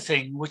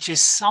everything which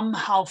is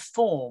somehow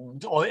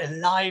formed or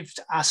enlivened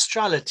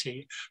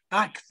astrality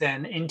back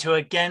then into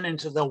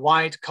the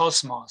wide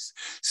cosmos,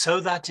 so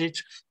that it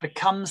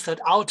becomes so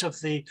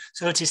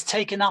it is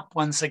taken up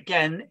once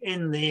again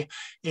in the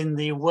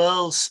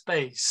world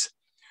space.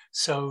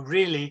 So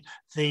really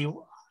the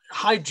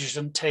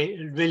hydrogen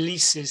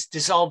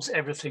dissolves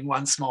everything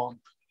once more.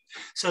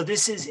 So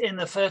this is in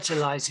the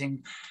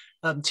fertilizing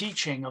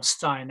teaching of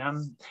Steiner,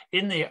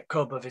 in the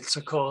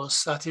Kobovitzer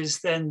course, that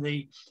is then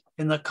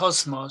in the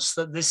cosmos,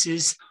 that this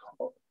is,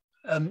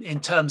 in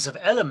terms of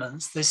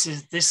elements,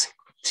 this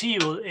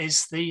teal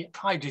is the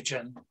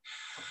hydrogen.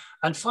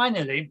 And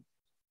finally,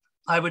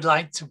 I would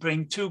like to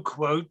bring two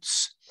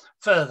quotes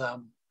further.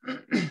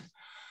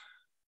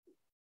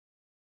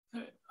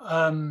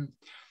 Carl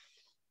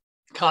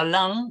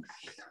Lang,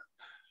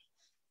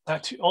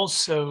 that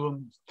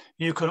also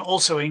you can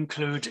also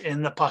include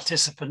in the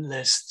participant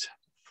list.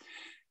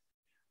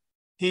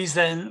 He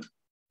had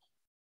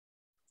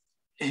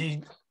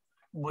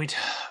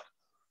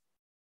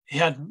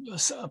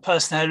a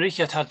person,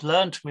 Richard, had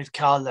learned with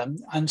Carl,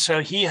 and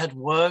so he had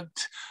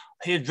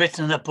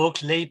written a book,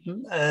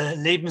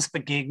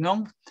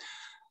 Lebensbegegnung,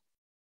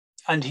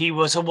 and he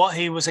was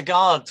a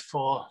guard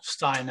for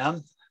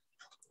Steiner,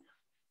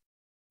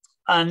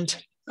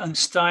 and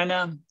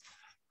Steiner,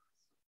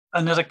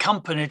 and had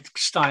accompanied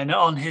Steiner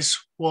on his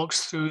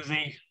walks through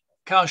the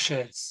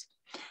cowsheds.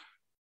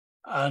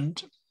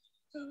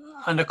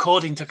 And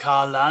according to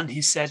Carl Land,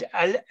 he said,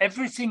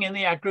 everything in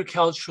the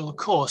agricultural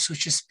course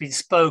which has been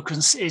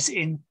spoken is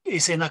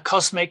in a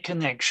cosmic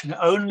connection.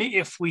 Only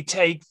if we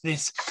take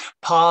this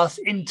path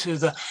into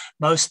the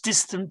most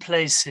distant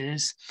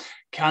places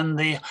can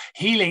the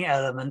healing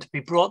element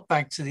be brought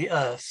back to the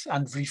earth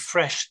and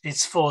refresh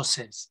its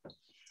forces.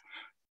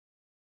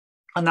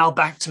 And now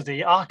back to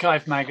the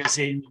Archive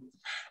magazine.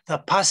 The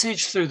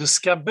passage through the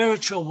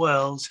spiritual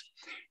world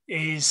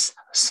is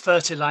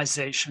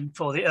fertilization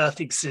for the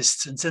earth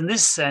existence. In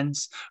this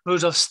sense,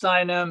 Rudolf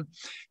Steiner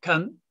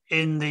can,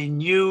 in the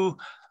new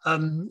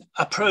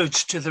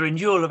approach to the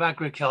renewal of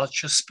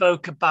agriculture,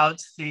 spoke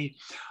about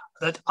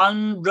that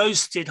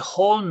unroasted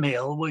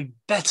wholemeal will be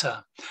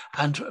better,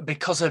 and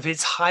because of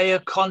its higher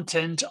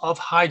content of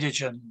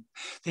hydrogen.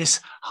 This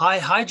high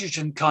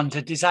hydrogen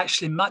content is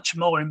actually much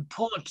more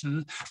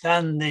important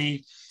than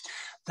the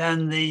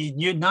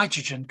new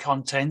nitrogen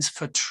contents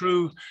for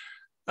true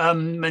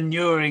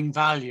manuring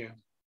value.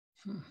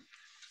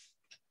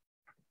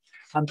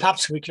 And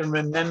perhaps we can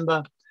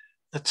remember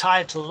the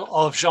title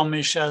of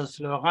Jean-Michel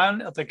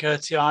Fleurin at the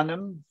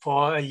Goetheanum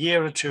for a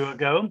year or two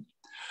ago,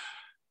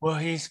 where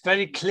he's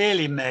very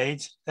clearly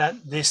made that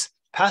this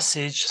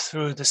passage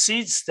through the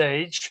seed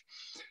stage,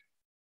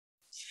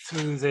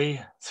 through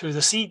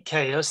the seed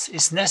chaos,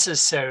 is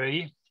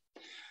necessary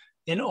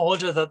in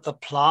order that the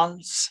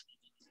plants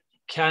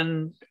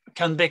can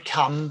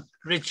become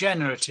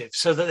regenerative,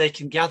 so that they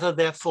can gather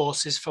their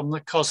forces from the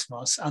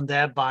cosmos and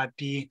thereby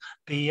be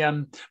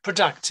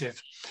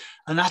productive.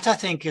 And that, I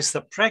think, is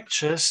the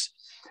practice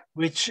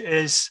which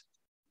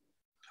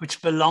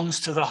belongs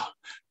to the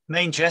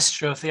main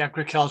gesture of the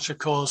agriculture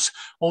course,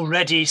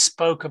 already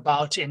spoke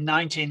about in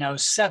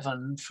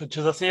 1907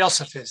 to the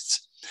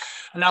Theosophists.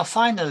 And now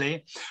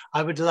finally,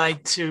 I would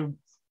like to,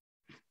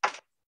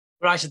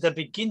 right at the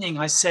beginning,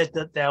 I said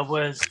that there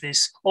was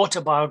this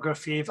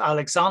autobiography of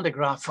Alexander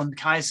Graf von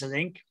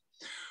Keyserlingk,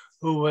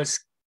 which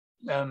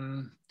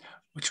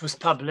was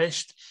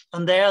published.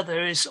 And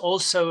there is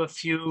also a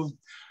few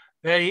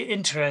very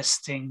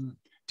interesting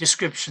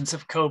descriptions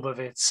of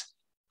Kobovitz.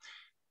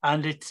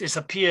 And it is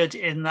appeared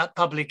in that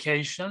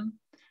publication,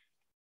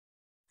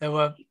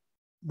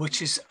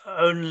 which is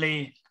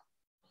only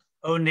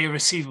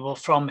receivable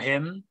from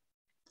him.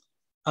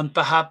 And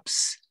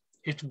perhaps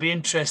it would be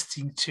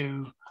interesting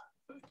to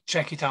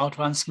check it out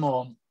once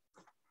more.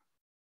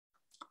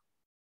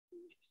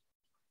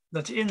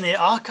 That in the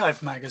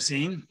Archive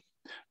magazine,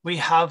 we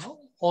have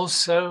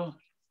also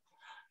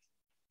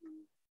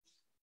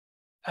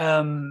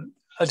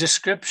a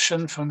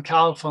description from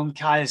Carl von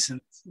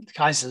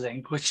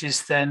Keyserlingk, which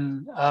is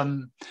then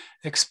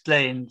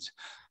explained.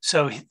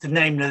 So the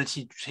name that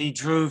he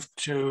drove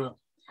to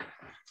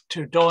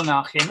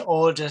Dornach in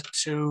order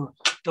to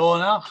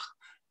Dornach,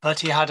 but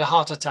he had a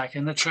heart attack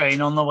in the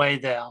train on the way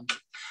there.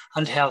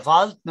 And Herr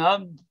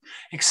Waldner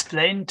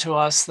explained to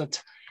us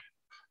that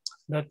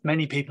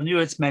many people knew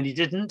it, many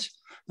didn't,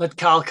 that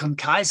Carl von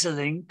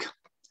Keyserlingk,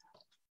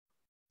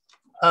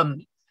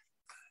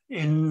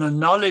 in the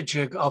knowledge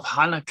of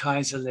Hannah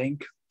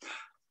Keyserlingk,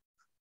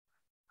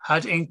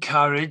 had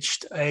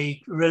encouraged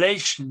a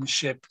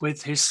relationship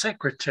with his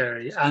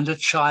secretary, and a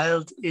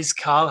child is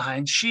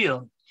Karl-Heinz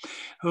Schiel,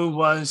 who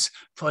was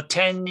for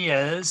 10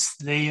 years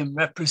the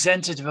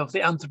representative of the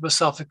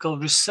Anthroposophical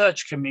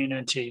Research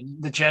Community,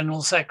 the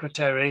general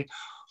secretary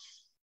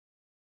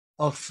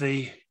of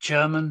the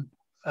German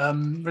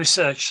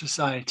Research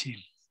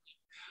Society.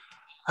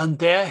 And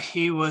there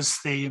he was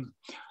the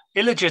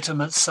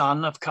illegitimate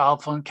son of Carl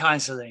von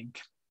Keyserlingk,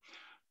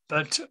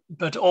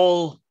 but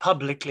all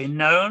publicly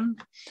known.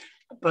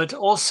 But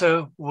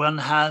also one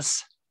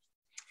has,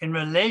 in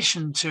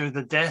relation to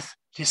the death,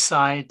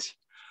 decide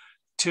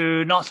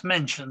to not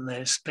mention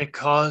this,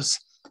 because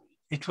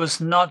it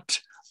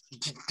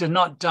did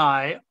not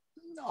die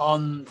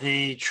on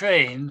the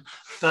train,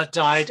 but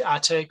died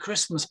at a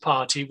Christmas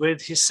party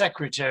with his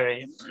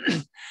secretary.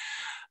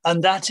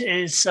 And that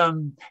is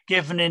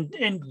given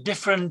in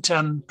different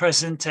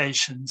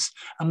presentations.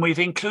 And we've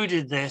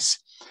included this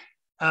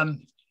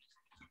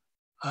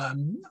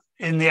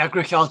in the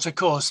agriculture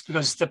course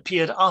because it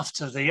appeared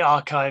after the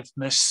archive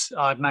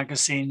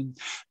magazine.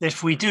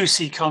 If we do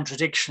see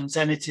contradictions,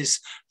 then it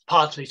is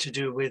partly to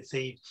do with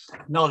the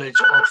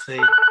knowledge of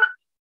the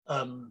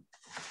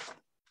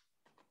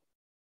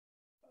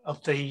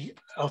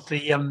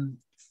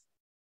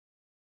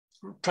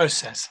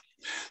process.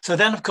 So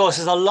then, of course,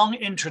 there's a long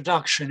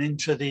introduction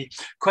into the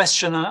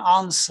question and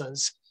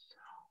answers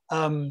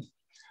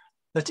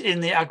that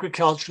in the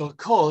agricultural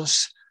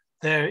course,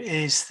 there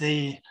is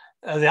the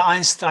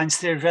Einstein's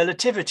theory of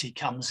relativity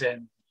comes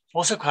in.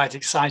 Also quite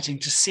exciting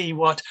to see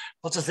what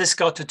does this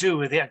got to do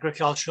with the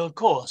agricultural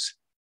course.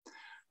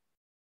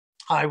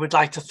 I would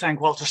like to thank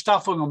Walter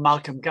Staffung and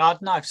Malcolm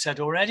Gardner, I've said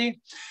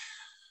already.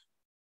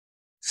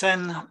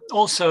 Then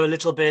also a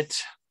little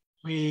bit,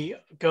 we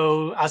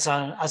go as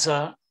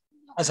a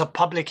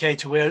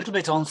publicator, we're a little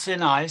bit on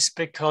thin ice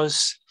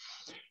because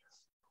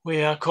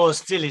we are, of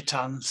course,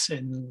 dilettantes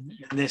in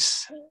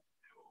this.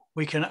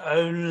 We can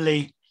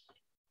only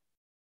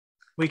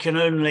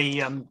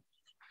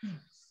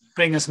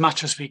bring as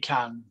much as we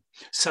can.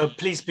 So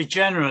please be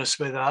generous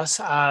with us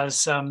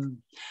as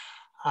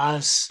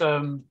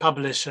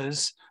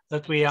publishers,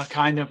 that we are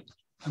kind of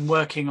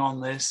working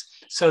on this,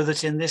 so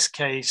that in this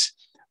case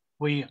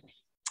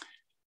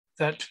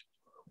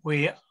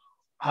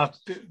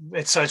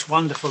it's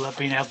wonderful that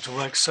being able to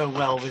work so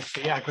well with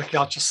the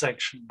agriculture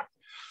section.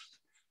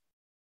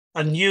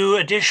 A new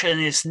edition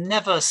is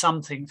never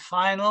something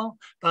final,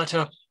 but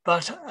a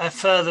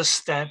further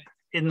step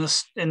in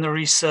the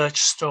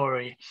research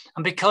story.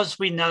 And because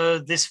we know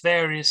this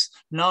various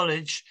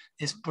knowledge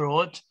is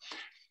brought,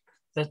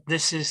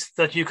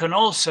 that you can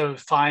also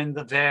find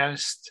the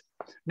various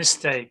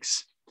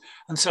mistakes.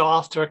 And so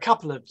after a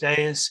couple of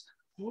days,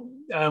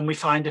 we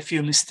find a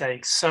few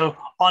mistakes. So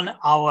on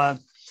our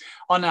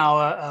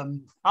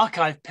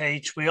archive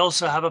page, we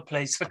also have a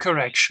place for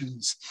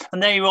corrections,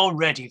 and there you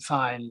already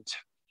find.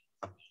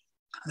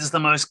 This is the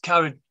most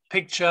current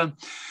picture.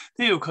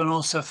 There you can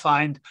also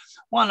find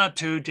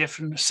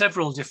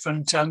several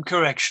different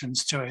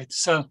corrections to it.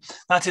 So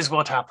that is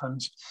what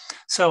happens.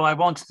 So I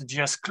wanted to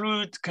just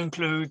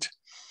conclude,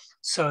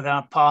 so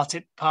that I'll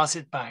pass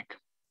it back.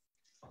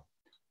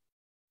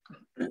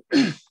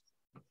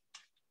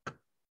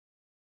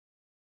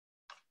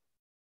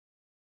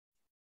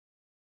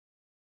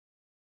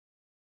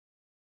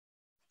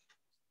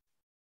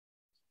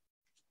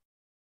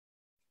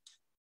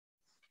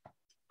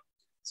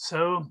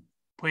 So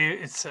we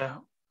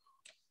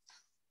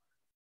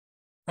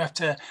have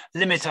to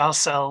limit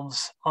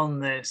ourselves on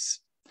this.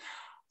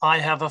 I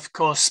have, of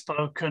course,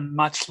 spoken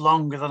much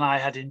longer than I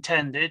had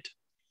intended.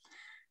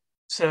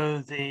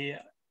 So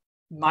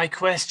my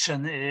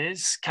question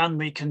is, can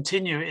we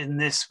continue in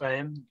this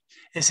way?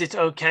 Is it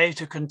okay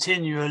to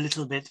continue a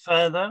little bit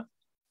further?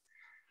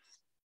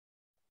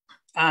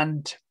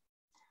 And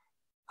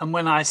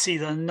when I see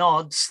the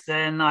nods,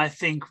 then I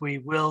think we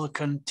will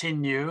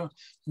continue.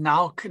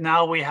 Now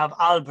we have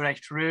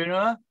Albrecht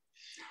Römer,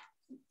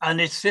 and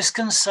this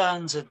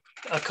concerns a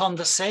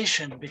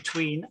conversation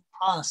between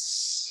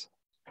us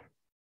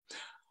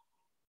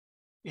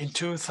in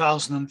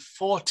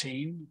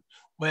 2014,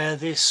 where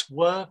this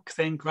work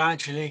then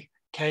gradually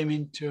came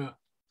into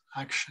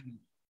action.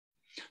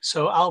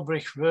 So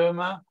Albrecht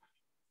Römer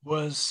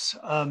was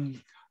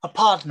a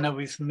partner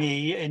with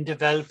me in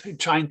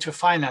trying to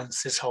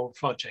finance this whole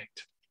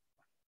project.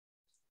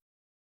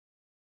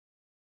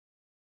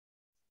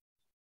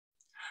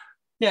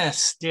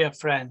 Yes, dear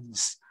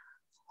friends,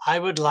 I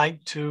would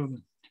like to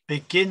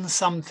begin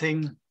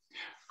something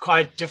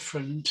quite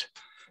different.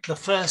 The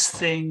first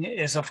thing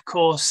is, of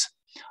course,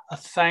 a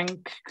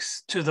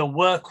thanks to the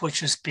work which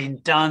has been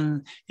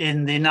done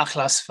in the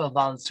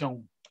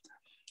Nachlassverwaltung.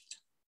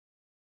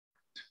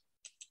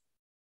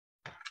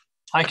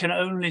 I can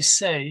only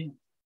say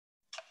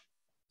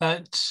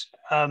that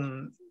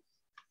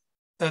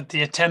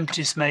the attempt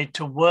is made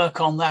to work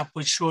on that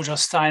which Rudolf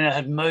Steiner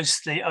had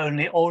mostly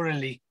only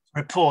orally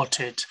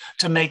reported,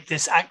 to make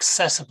this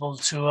accessible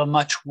to a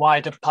much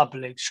wider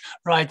public,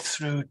 right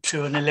through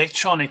to an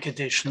electronic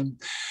edition.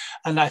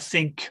 And I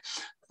think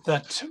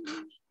that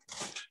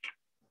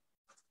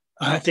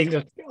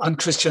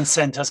Christian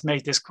Zehnter has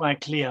made this quite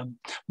clear.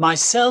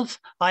 Myself,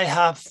 I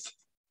have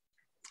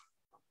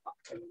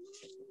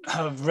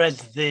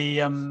read the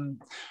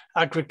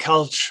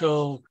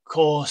agricultural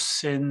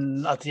course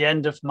at the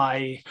end of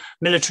my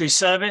military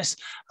service,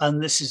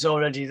 and this is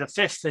already the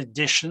 5th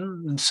edition,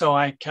 and so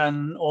I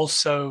can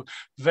also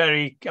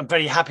I'm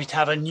very happy to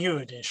have a new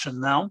edition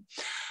now.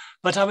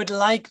 But I would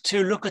like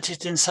to look at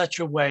it in such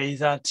a way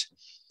that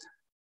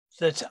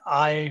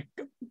I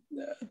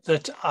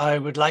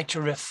would like to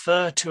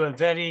refer to a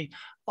very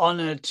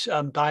honored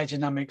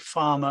biodynamic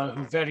farmer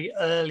who very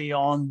early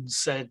on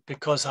said,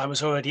 because I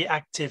was already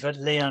active at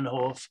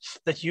Leonhof,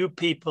 that you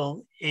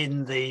people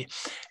in the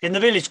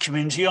village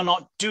community are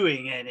not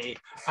doing any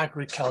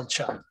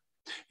agriculture.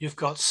 You've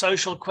got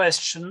social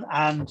question,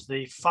 and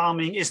the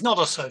farming is not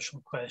a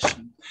social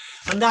question.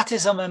 And that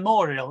is a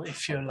memorial,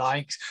 if you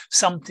like,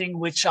 something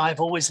which I've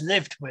always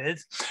lived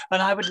with.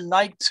 And I would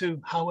like to,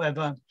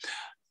 however,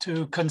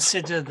 to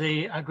consider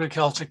the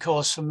agriculture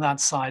course from that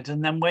side.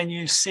 And then when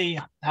you see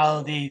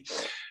how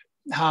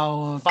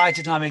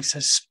biodynamics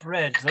has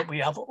spread, that we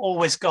have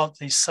always got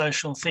these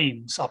social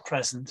themes are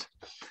present.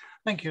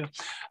 Thank you.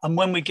 And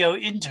when we go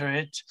into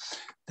it,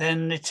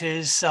 then it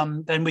is,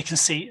 then we can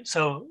see,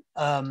 so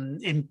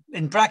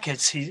in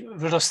brackets,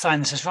 Rudolf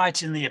Steiner says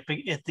right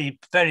at the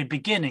very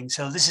beginning.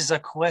 So this is a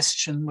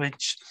question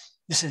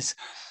this is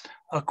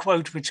a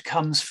quote which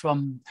comes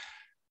from,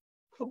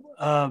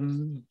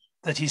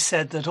 that he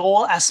said that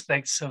all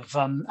aspects of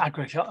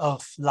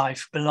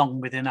life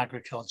belong within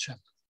agriculture.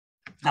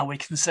 Now we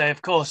can say,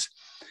 of course,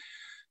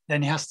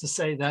 then he has to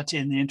say that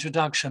in the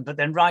introduction, but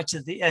then right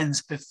at the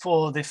end,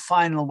 before the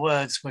final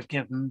words were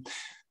given,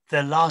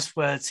 the last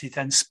words he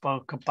then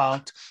spoke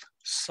about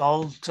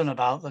salt and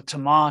about the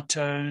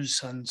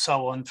tomatoes and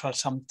so on for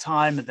some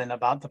time, and then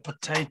about the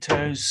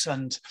potatoes,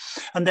 and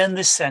then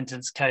this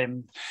sentence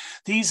came.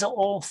 These are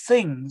all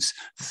things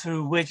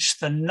through which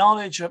the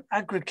knowledge of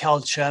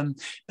agriculture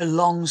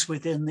belongs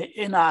within the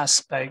inner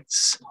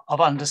aspects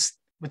of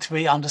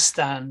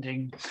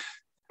understanding.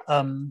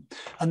 And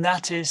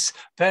that is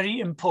very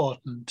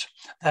important,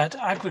 that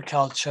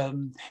agriculture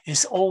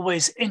is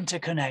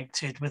interconnected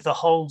interconnected with the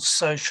whole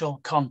social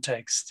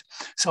context.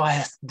 So I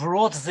have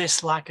brought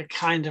this like a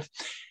kind of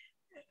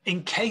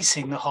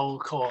encasing the whole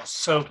course.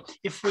 So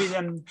if we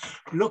then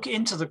look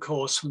into the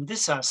course from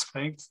this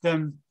aspect,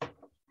 then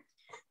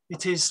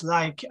it is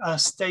like a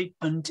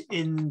statement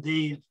in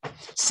the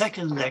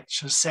second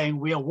lecture saying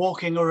we are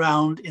walking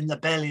around in the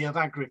belly of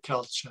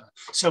agriculture.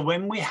 So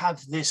when we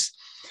have this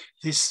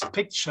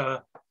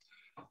picture,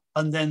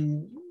 and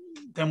then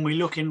we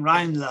look in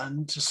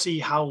Rhineland to see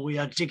how we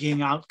are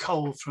digging out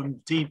coal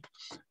from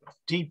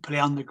deeply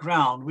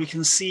underground, we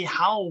can see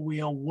how we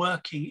are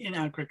working in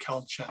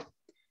agriculture.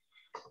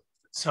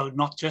 So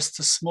not just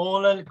a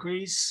smaller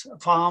Greece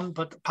farm,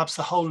 but perhaps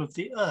the whole of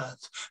the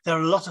earth. There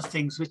are a lot of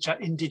things which are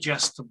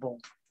indigestible,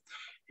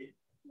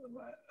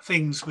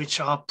 things which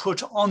are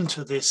put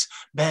onto this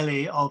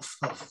belly of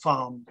the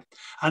farm.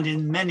 And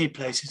in many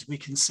places we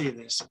can see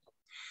this.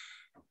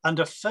 And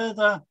a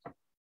further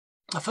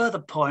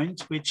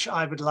point, which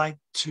I would like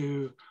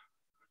to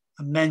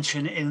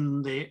mention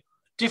in the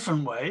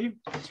different way,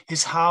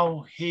 is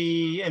how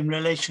he, in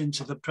relation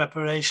to the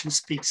preparation,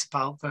 speaks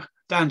about the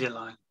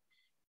dandelion.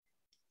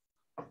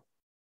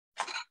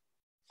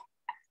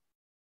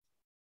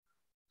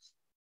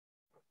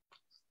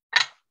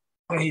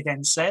 Where he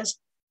then says,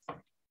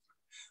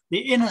 the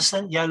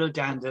innocent yellow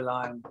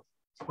dandelion,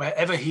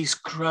 wherever he's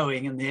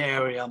growing in the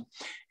area,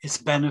 is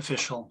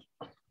beneficial.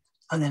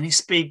 And then he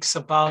speaks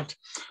about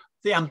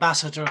the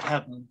ambassador of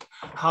heaven,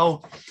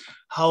 how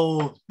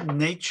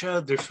nature,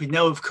 that we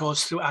know, of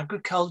course, through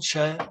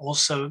agriculture,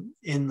 also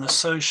in the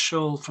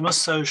social, from a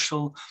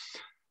social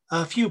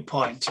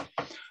viewpoint.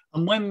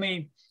 And when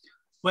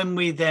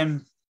we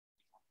then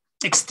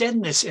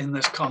extend this in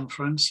this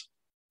conference,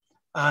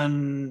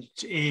 and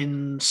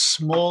in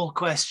small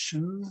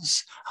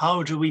questions,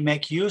 how do we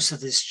make use of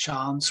this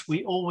chance?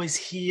 We always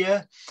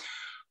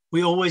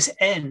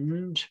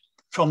end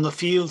from the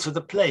field to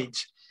the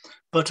plate,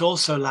 but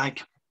also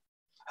like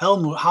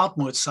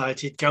Hartmut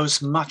said, it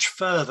goes much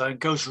further and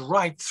goes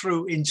right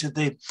through into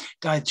the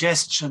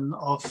digestion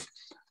of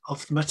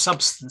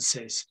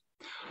substances.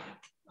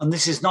 And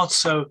this is not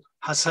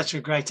has such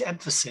a great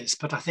emphasis,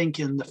 but I think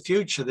in the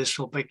future this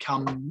will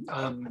become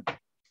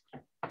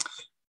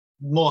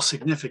more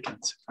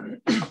significant.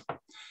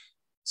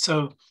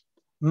 So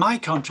my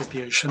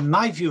contribution,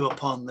 my view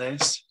upon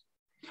this,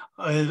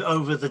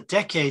 over the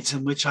decades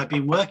in which I've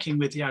been working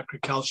with the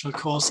agricultural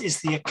course,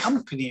 is the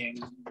accompanying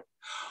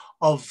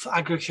of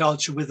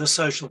agriculture with a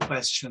social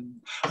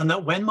question. And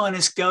that when one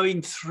is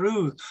going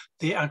through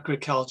the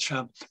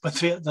agriculture, with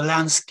the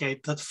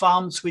landscape, that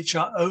farms which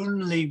are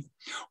only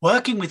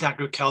working with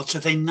agriculture,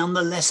 they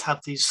nonetheless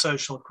have these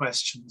social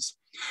questions.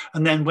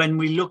 And then when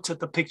we looked at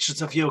the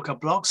pictures of Joka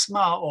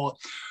Bloksma, or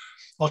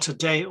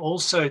today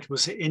also it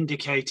was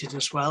indicated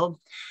as well,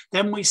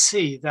 then we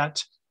see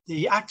that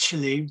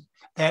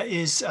there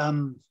is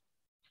a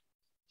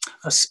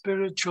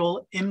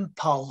spiritual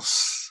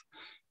impulse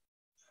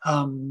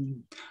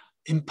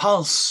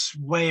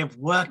way of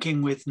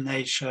working with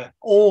nature,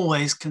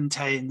 always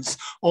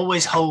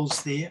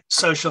holds the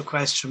social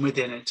question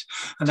within it.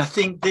 And I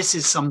think this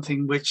is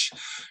something which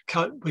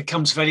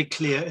becomes very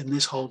clear in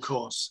this whole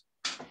course.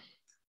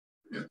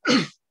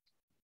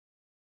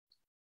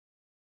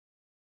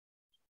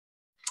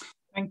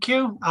 Thank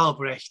you,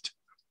 Albrecht.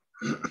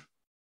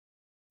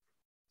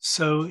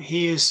 So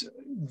he is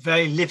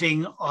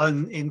living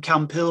in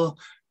Campil,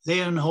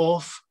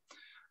 Leonhof,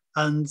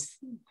 and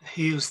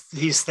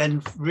he's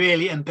then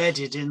really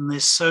embedded in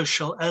this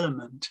social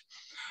element.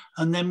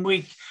 And then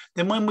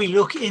when we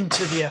look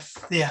into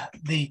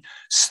the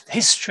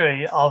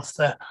history of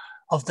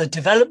the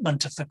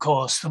development of the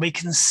course, that we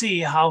can see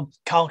how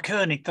Karl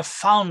Koenig, the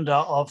founder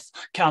of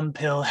Camp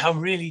Hill, how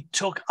really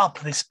took up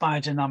this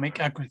biodynamic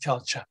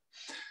agriculture.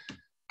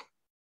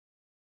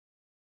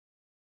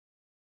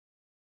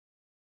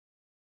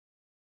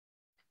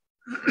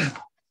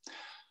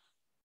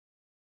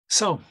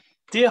 So,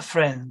 dear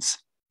friends,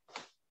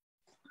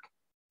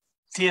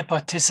 dear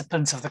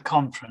participants of the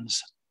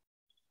conference,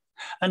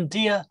 and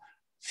dear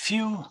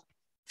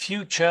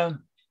future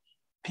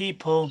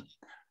people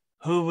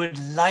who would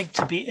like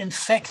to be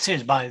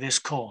infected by this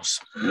course.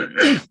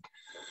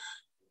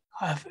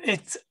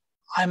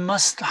 I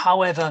must,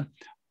 however,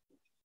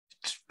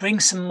 bring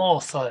some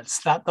more thoughts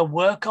that the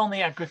work on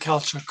the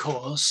agriculture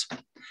course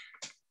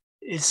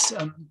is,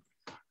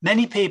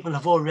 many people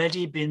have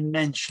already been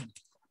mentioned,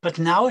 but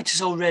now it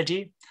is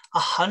already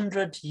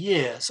 100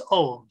 years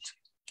old.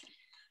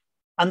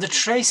 And the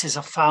traces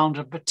are found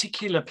at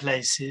particular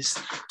places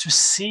to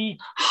see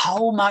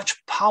how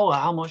much power,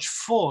 how much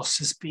force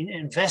has been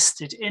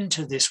invested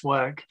into this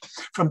work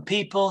from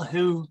people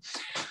who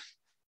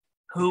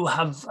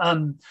have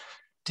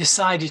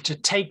decided to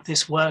take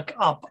this work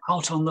up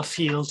out on the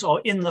fields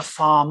or in the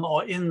farm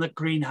or in the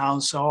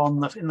greenhouse or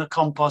in the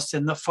compost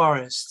in the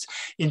forest,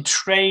 in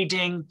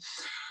trading,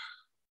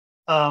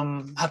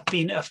 have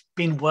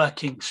been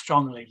working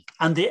strongly,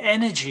 and the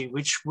energy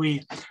which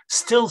we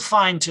still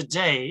find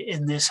today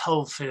in this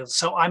whole field.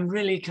 So I'm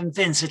really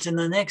convinced that in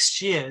the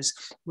next years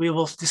we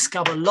will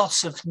discover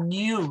lots of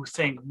new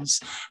things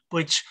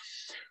which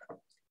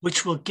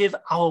will give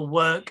our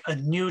work a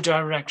new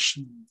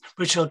direction,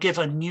 which will give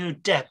a new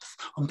depth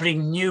and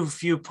bring new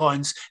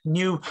viewpoints,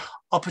 new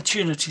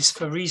opportunities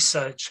for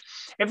research.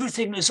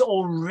 Everything is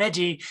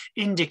already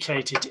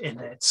indicated in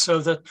it so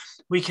that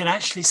we can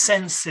actually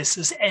sense this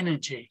as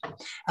energy.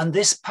 And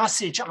this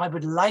passage I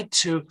would like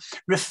to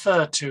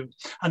refer to,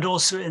 and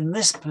also in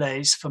this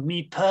place, for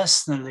me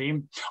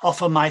personally,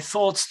 offer my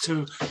thanks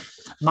to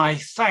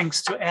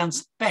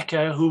Ernst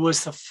Becker, who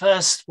was the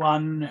first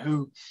one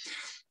who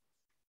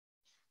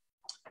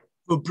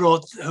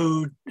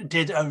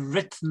did an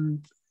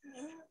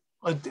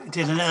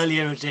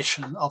earlier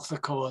edition of the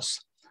course.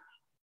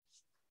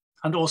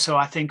 And also,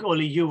 I think,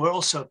 Ueli, you were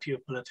also a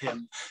pupil of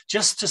him.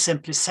 Just to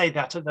simply say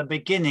that at the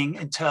beginning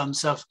in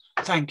terms of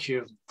thank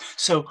you.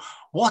 So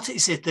what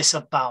is this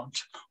about?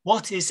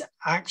 What is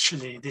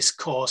actually this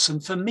course?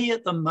 And for me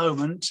at the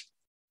moment,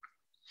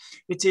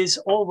 it is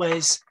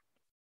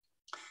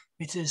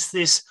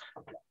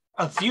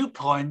a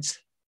viewpoint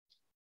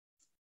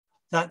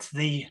that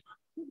the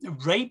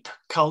rape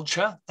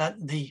culture,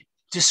 that the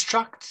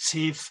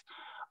destructive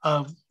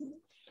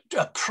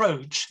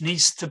approach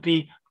needs to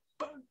be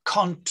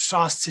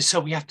contrasted, so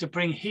we have to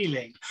bring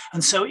healing.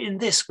 And so in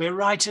this, we're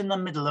right in the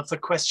middle of the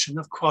question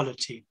of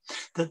quality,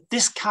 that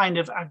this kind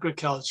of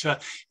agriculture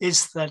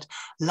is that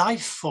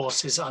life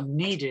forces are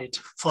needed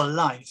for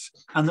life,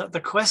 and that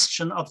the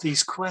question of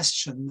these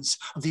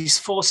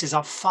forces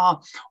are far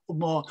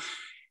more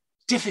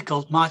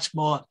difficult, much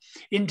more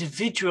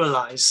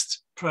individualized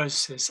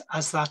process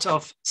as that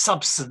of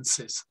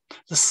substances.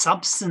 The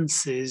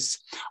substances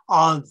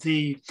are at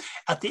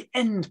the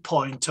end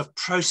point of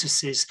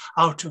processes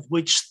out of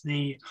which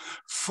the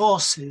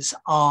forces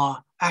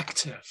are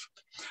active.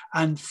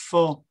 And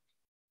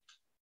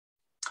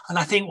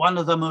I think one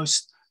of the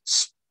most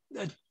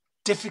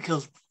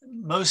difficult,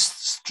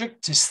 most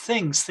strictest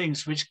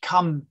things which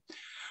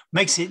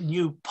makes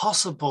it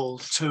possible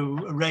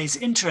to raise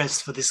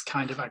interest for this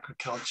kind of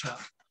agriculture.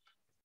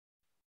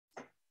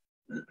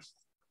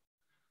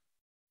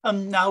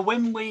 Now,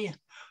 when we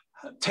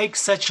take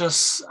such a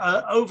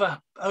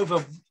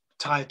over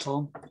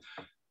title,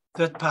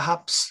 that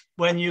perhaps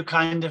when you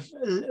kind of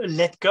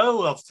let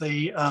go of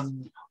the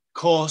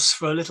course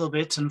for a little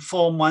bit and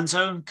form one's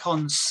own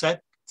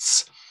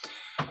concepts,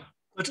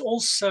 but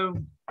also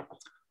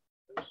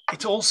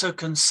it also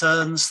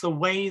concerns the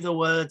way the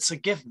words are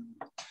given.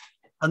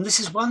 And this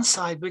is one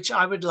side which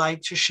I would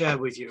like to share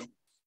with you.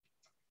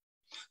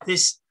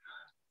 This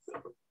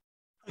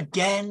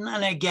again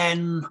and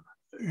again,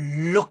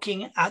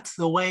 looking at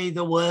the way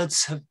the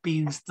words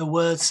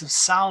have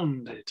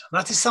sounded.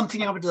 That is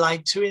something I would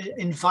like to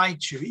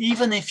invite you,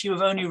 even if you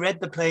have only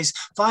read the plays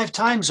 5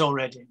 times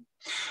already,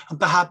 and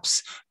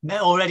perhaps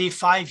already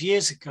 5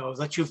 years ago,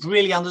 that you've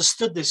really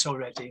understood this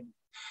already.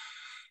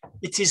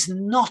 It is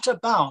not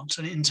about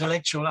an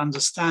intellectual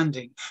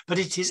understanding, but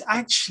it is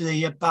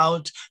actually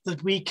about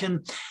that we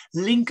can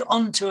link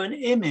onto an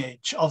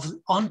image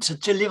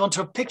to live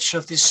onto a picture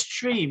of this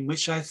stream,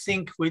 which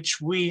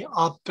we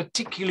are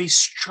particularly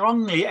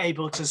strongly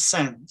able to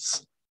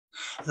sense,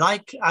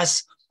 like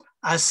as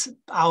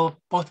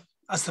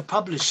the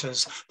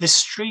publishers, this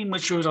stream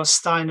which Rudolf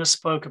Steiner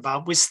spoke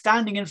about. We're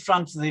standing in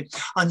front of the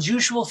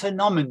unusual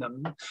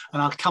phenomenon,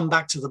 and I'll come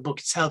back to the book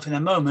itself in a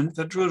moment,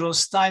 that Rudolf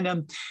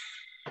Steiner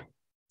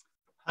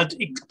had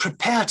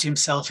prepared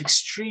himself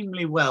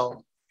extremely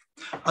well,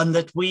 and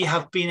that we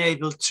have been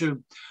able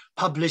to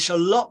publish a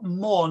lot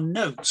more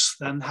notes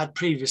than had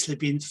previously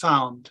been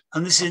found.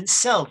 And this in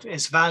itself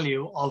is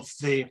value of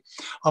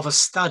a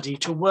study,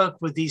 to work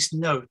with these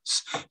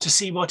notes, to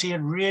see what he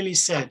had really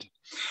said.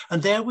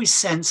 And there we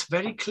sense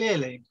very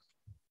clearly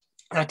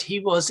that he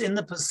was in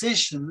the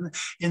position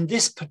in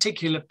this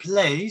particular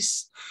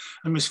place,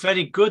 and it was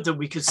very good that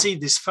we could see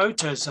these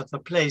photos of the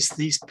place,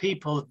 these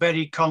people,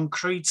 very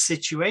concrete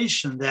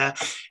situation there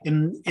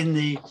in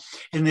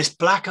this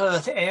Black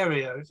Earth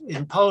area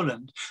in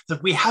Poland,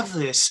 that we have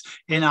this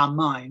in our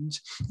mind,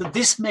 that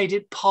this made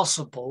it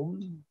possible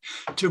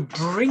to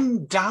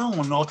bring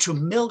down, or to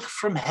milk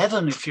from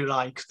heaven, if you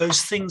like,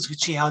 those things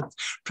which he had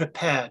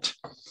prepared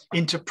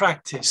into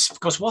practice,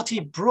 because what he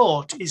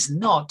brought is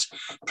not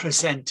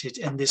presented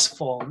in this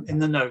form in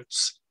the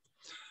notes.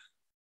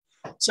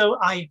 So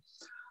I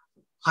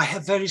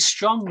have very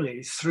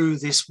strongly, through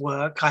this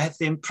work, I have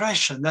the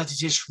impression that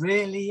it is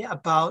really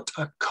about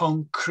a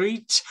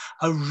concrete,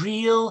 a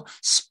real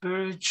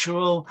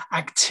spiritual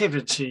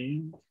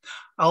activity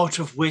out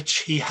of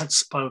which he had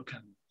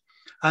spoken.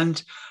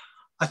 And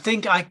I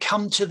think I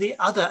come to the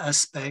other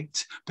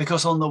aspect,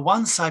 because on the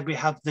one side we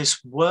have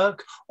this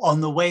work on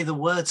the way the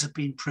words have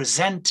been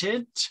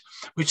presented,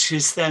 which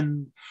is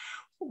then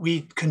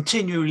we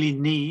continually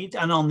need.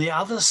 And on the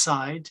other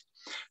side,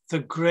 the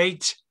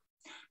great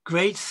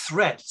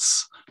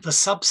threats, the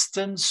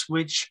substance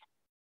which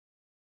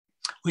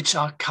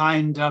are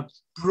kind of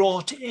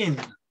brought in.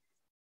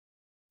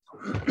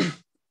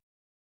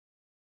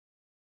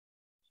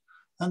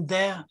 And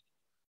there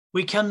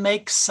we can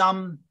make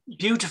some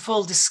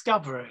beautiful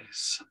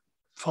discoveries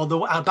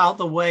about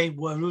the way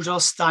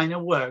Rudolf Steiner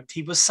worked.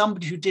 He was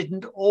somebody who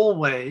didn't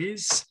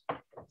always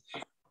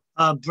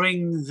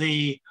bring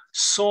the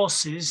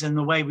sources in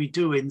the way we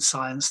do in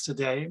science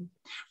today.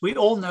 We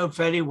all know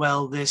very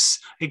well this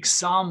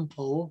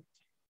example,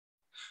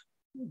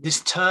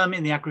 this term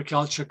in the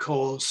agriculture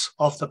course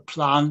of the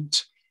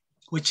plant,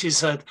 which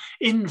is an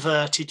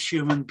inverted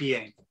human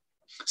being,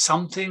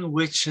 something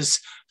which is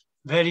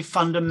very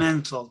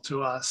fundamental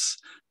to us,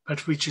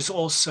 but which is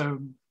also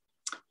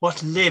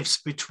what lives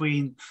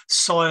between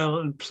soil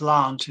and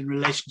plant in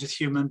relation to the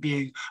human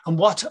being, and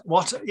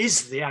what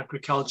is the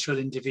agricultural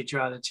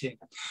individuality,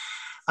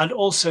 and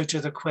also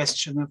to the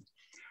question of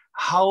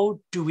how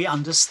do we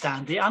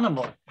understand the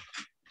animal.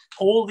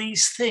 All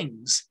these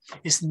things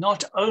is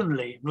not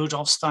only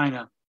Rudolf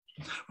Steiner.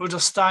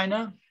 Rudolf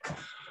Steiner,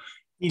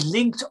 he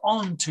linked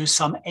on to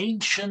some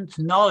ancient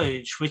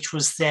knowledge which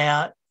was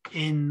there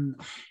in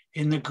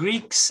the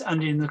Greeks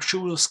and in the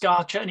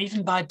Schulschacher, and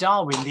even by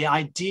Darwin. The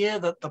idea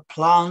that the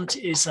plant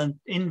is an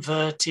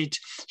inverted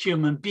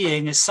human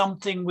being is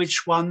something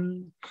which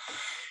one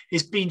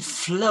is been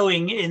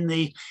flowing in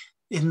the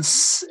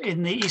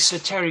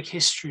esoteric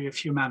history of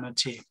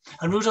humanity.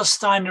 And Rudolf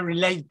Steiner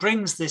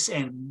brings this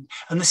in,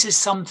 and this is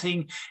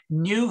something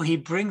new. He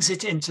brings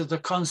it into the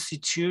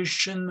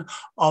constitution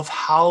of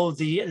how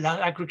the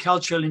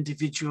agricultural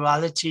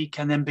individuality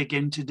can then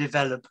begin to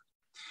develop.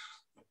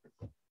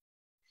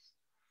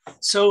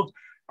 So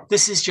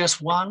this is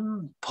just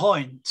one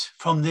point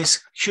from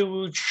this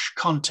huge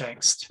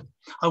context.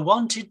 I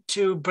wanted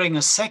to bring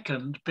a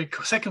second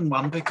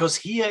one, because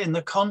here in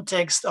the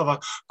context of a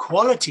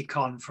quality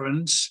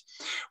conference,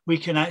 we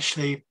can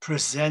actually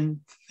present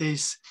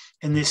this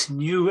in this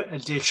new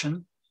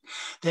edition.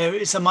 There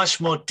is a much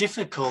more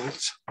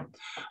difficult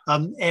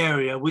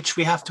area which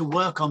we have to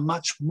work on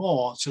much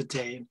more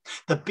today.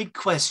 The big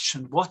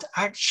question, what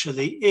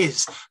actually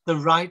is the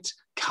right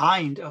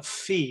kind of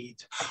feed,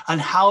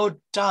 and how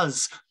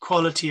does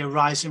quality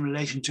arise in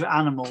relation to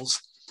animals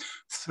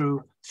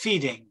through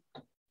feeding?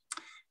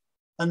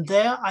 And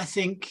there, I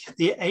think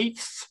the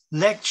 8th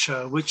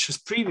lecture, which has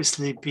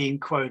previously been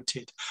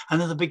quoted,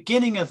 and at the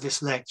beginning of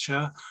this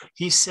lecture,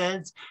 he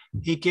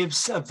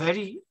gives a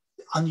very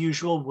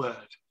unusual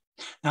word.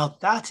 Now,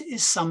 that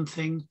is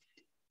something,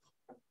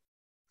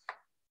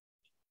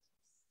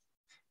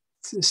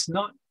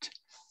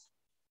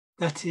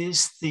 that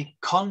is the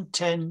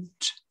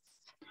content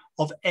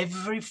of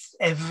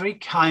every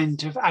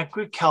kind of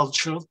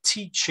agricultural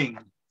teaching.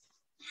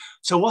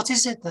 So what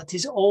is it that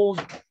is all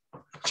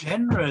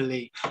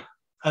generally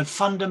and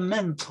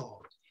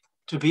fundamental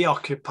to be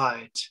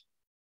occupied,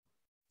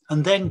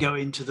 and then go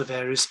into the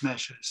various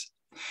measures?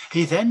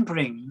 He then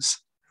brings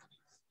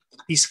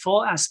these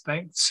 4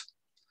 aspects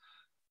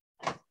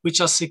which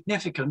are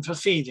significant for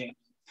feeding.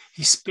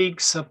 He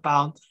speaks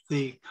about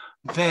the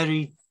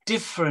very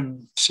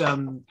different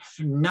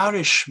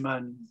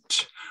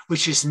nourishment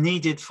which is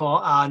needed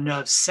for our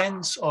nerve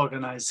sense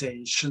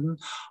organization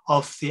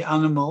of the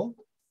animal,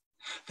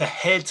 the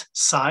head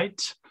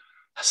side.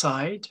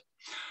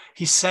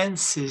 He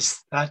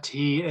senses that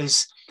he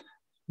is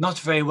not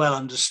very well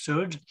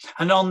understood.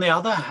 And on the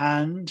other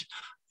hand,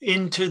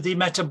 into the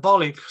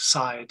metabolic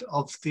side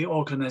of the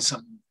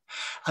organism.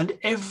 And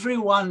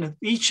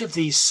each of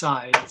these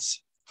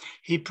sides,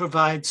 he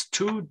provides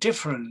two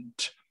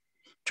different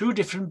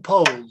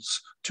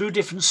poles, 2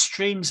 different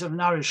streams of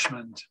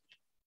nourishment.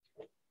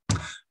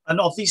 And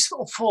of these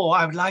four,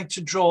 I would like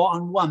to draw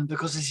on one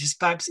because it is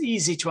perhaps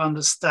easy to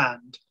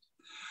understand.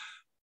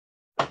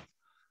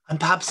 And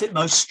perhaps it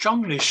most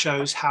strongly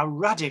shows how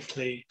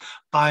radically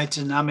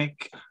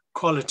biodynamic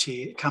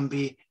quality can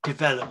be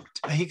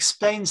developed. He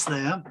explains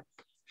there,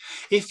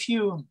 if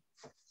you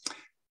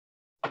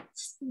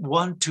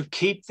want to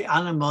keep the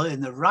animal in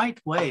the right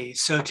way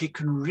so that it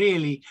can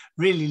really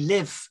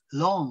live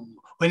long,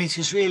 when it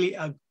is really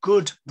a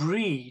good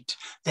breed,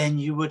 then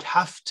you would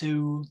have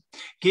to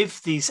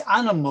give these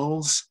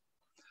animals,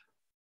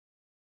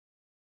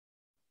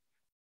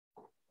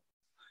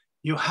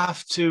 you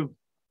have to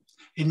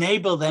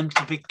enable them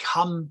to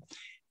become,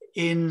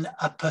 in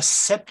a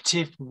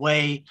perceptive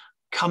way,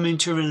 come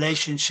into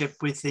relationship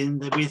with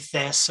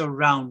their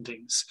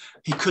surroundings.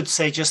 He could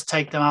say just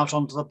take them out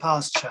onto the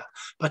pasture,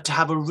 but to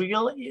have a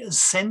real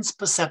sense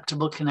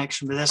perceptible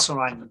connection with their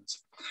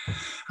surroundings.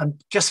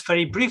 And just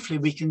very briefly,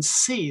 we can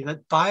see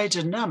that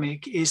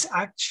biodynamic is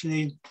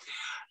actually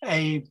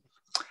a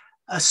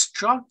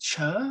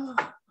structure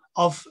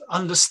of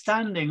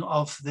understanding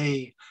of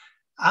the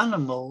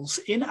animals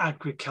in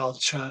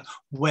agriculture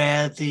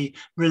where the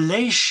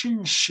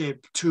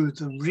relationship to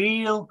the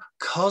real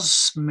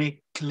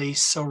cosmically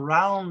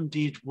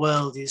surrounded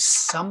world is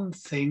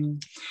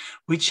something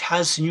which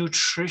has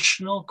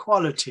nutritional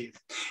quality.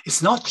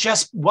 It's not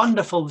just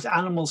wonderful that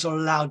animals are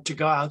allowed to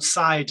go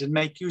outside and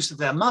make use of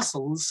their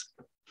muscles.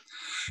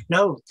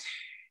 No,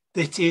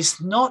 it is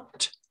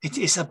not. It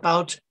is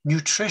about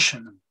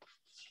nutrition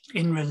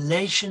in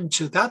relation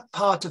to that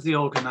part of the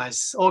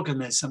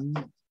organism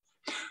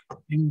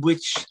in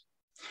which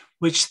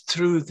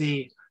through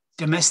the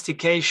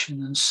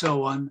domestication and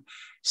so on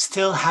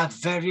still have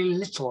very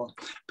little,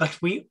 but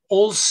we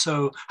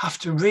also have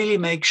to really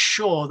make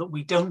sure that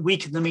we don't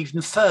weaken them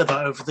even further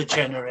over the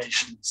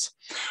generations.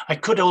 I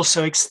could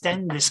also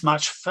extend this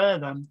much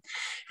further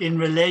in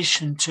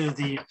relation to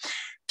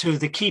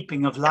the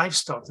keeping of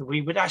livestock, that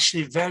we would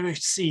actually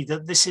see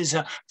that this is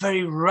a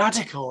very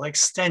radical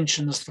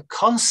extension of the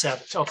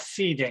concept of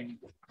feeding,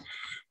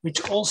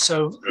 which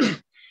also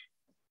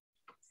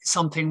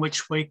something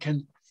which we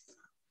can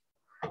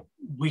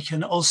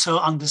also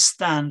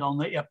understand on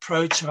the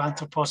approach of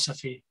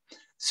anthroposophy.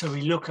 So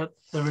we look at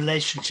the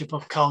relationship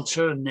of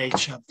culture and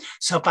nature.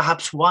 So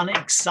perhaps one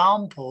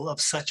example of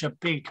such a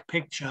big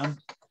picture,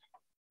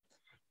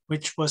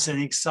 which was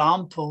an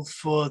example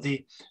for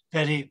the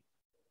very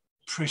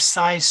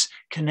precise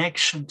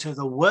connection to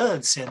the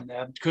words in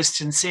there.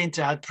 Christian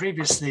Zehnter had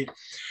previously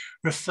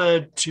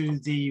referred to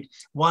the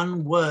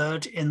one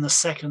word in the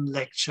second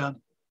lecture,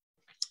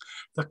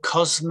 the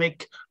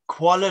cosmic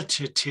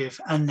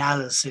qualitative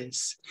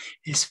analysis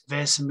is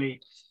very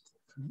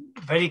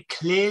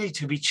clearly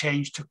to be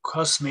changed to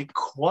cosmic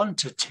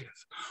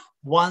quantitative.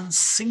 One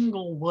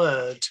single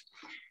word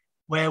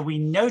where we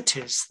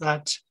notice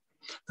that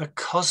the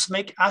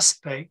cosmic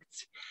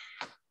aspect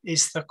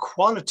is the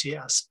quality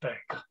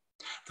aspect.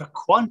 The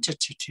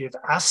quantitative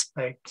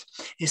aspect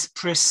is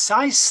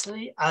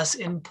precisely as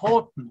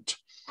important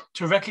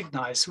to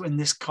recognize in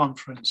this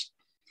conference,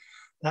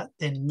 that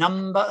the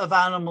number of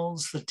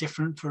animals, the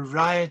different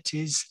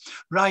varieties,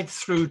 right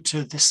through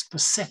to the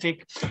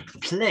specific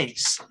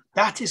place,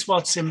 that is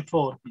what's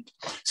important.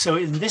 So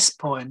in this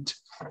point,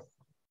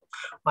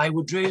 I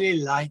would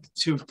really like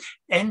to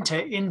enter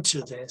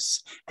into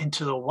this,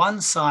 into the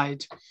one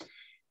side,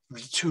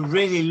 to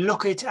really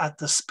look at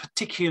this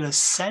particular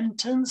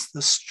sentence,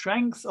 the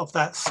strength of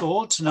that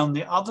thought, and on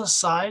the other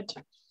side,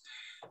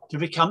 to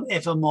become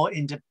ever more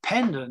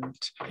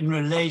independent in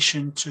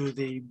relation to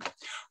the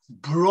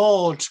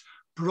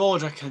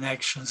broader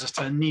connections that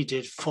are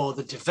needed for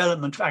the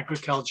development of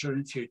agriculture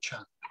in future.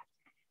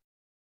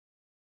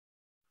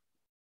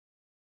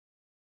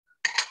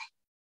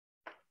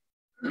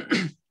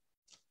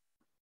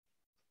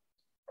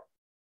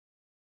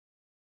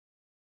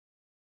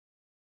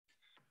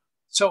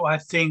 So I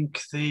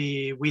think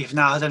we've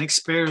now had an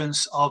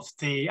experience of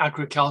the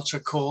agriculture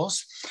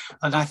course,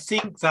 and I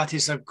think that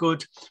is a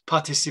good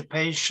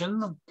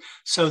participation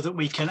so that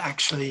we can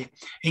actually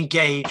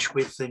engage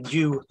with the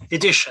new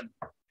edition.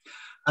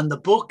 And the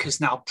book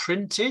is now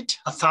printed,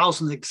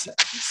 1,000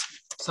 exemplars.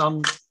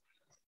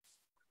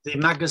 The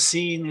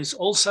magazine is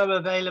also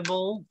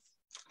available,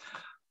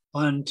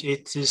 and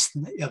it is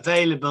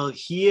available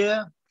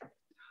here,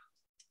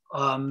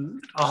 a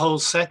whole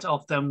set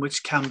of them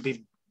which can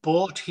be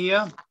bought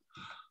here.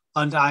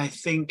 And I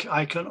think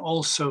I can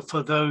also,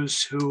 for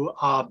those who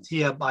are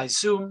here by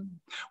Zoom,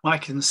 I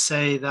can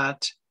say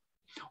that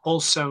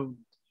also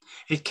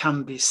it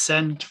can be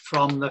sent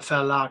from the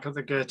Verlag of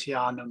the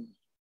Goetheanum.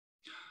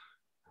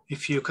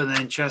 If you can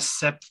then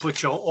just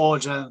put your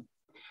order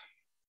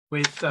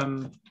with,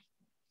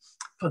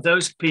 for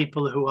those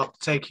people who are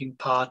taking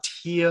part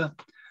here,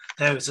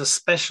 there is a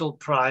special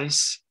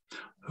price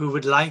who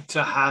would like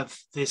to have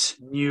these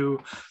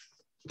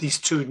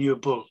two new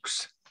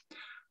books.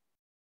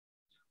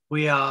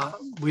 We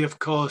of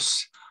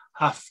course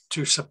have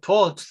to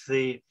support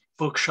the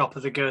bookshop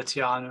of the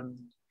Goetheanum,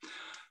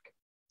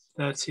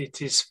 that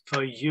it is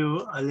for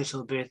you a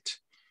little bit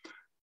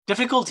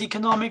difficult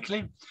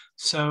economically.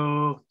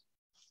 So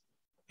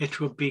it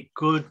would be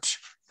good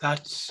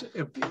that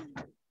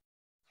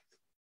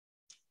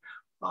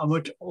I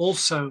would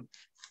also,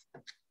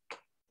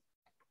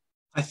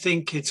 I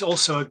think it's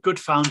also a good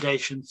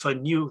foundation for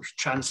new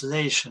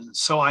translations.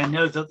 So I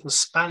know that the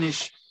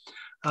Spanish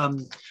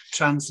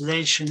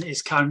translation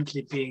is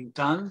currently being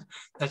done,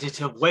 that it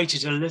have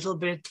waited a little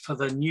bit for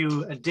the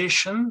new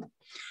edition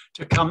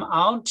to come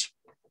out.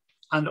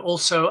 And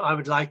also I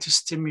would like to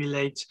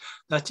stimulate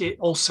that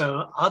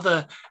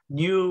other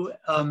new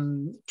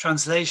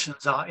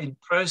translations are in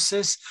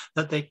process,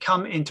 that they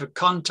come into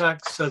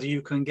contact so that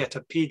you can get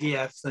a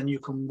PDF, then you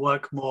can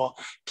work more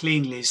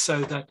cleanly,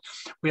 so that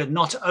we are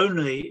not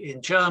only in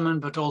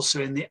German, but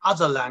also in the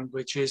other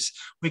languages,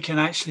 we can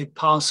actually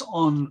pass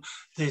on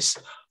this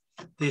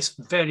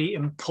very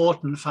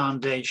important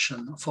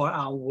foundation for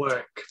our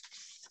work.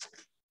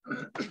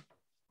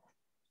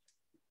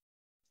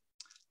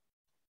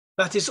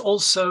 That is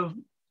also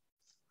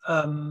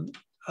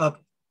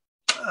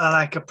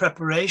like a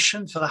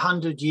preparation for the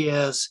 100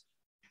 years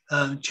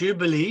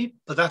Jubilee,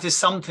 but that is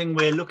something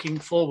we're looking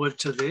forward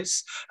to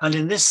this. And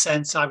in this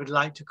sense, I would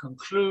like to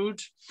conclude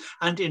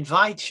and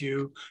invite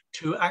you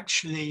to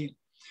actually,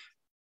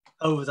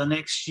 over the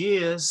next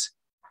years,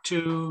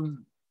 to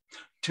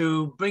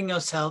bring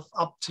yourself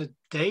up to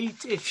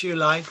date, if you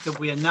like, that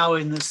we are now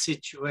in the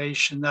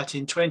situation that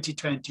in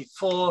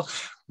 2024,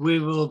 we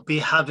will be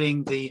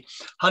having the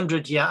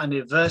 100-year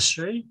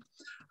anniversary.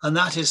 And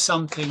that is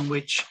something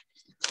which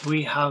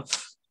we have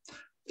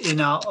in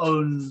our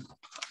own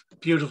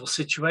beautiful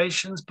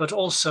situations, but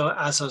also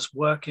as us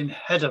working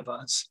ahead of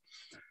us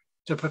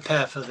to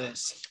prepare for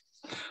this.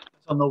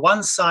 On the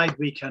one side,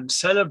 we can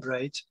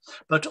celebrate,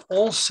 but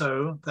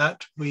also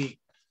that we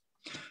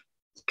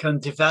can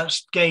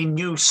gain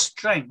new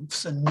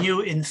strengths and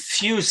new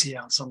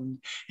enthusiasm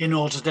in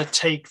order to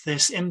take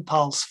this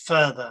impulse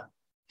further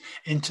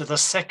into the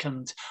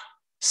second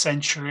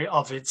century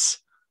of its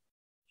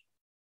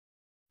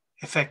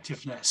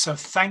effectiveness. So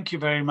thank you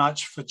very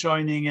much for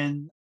joining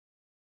in.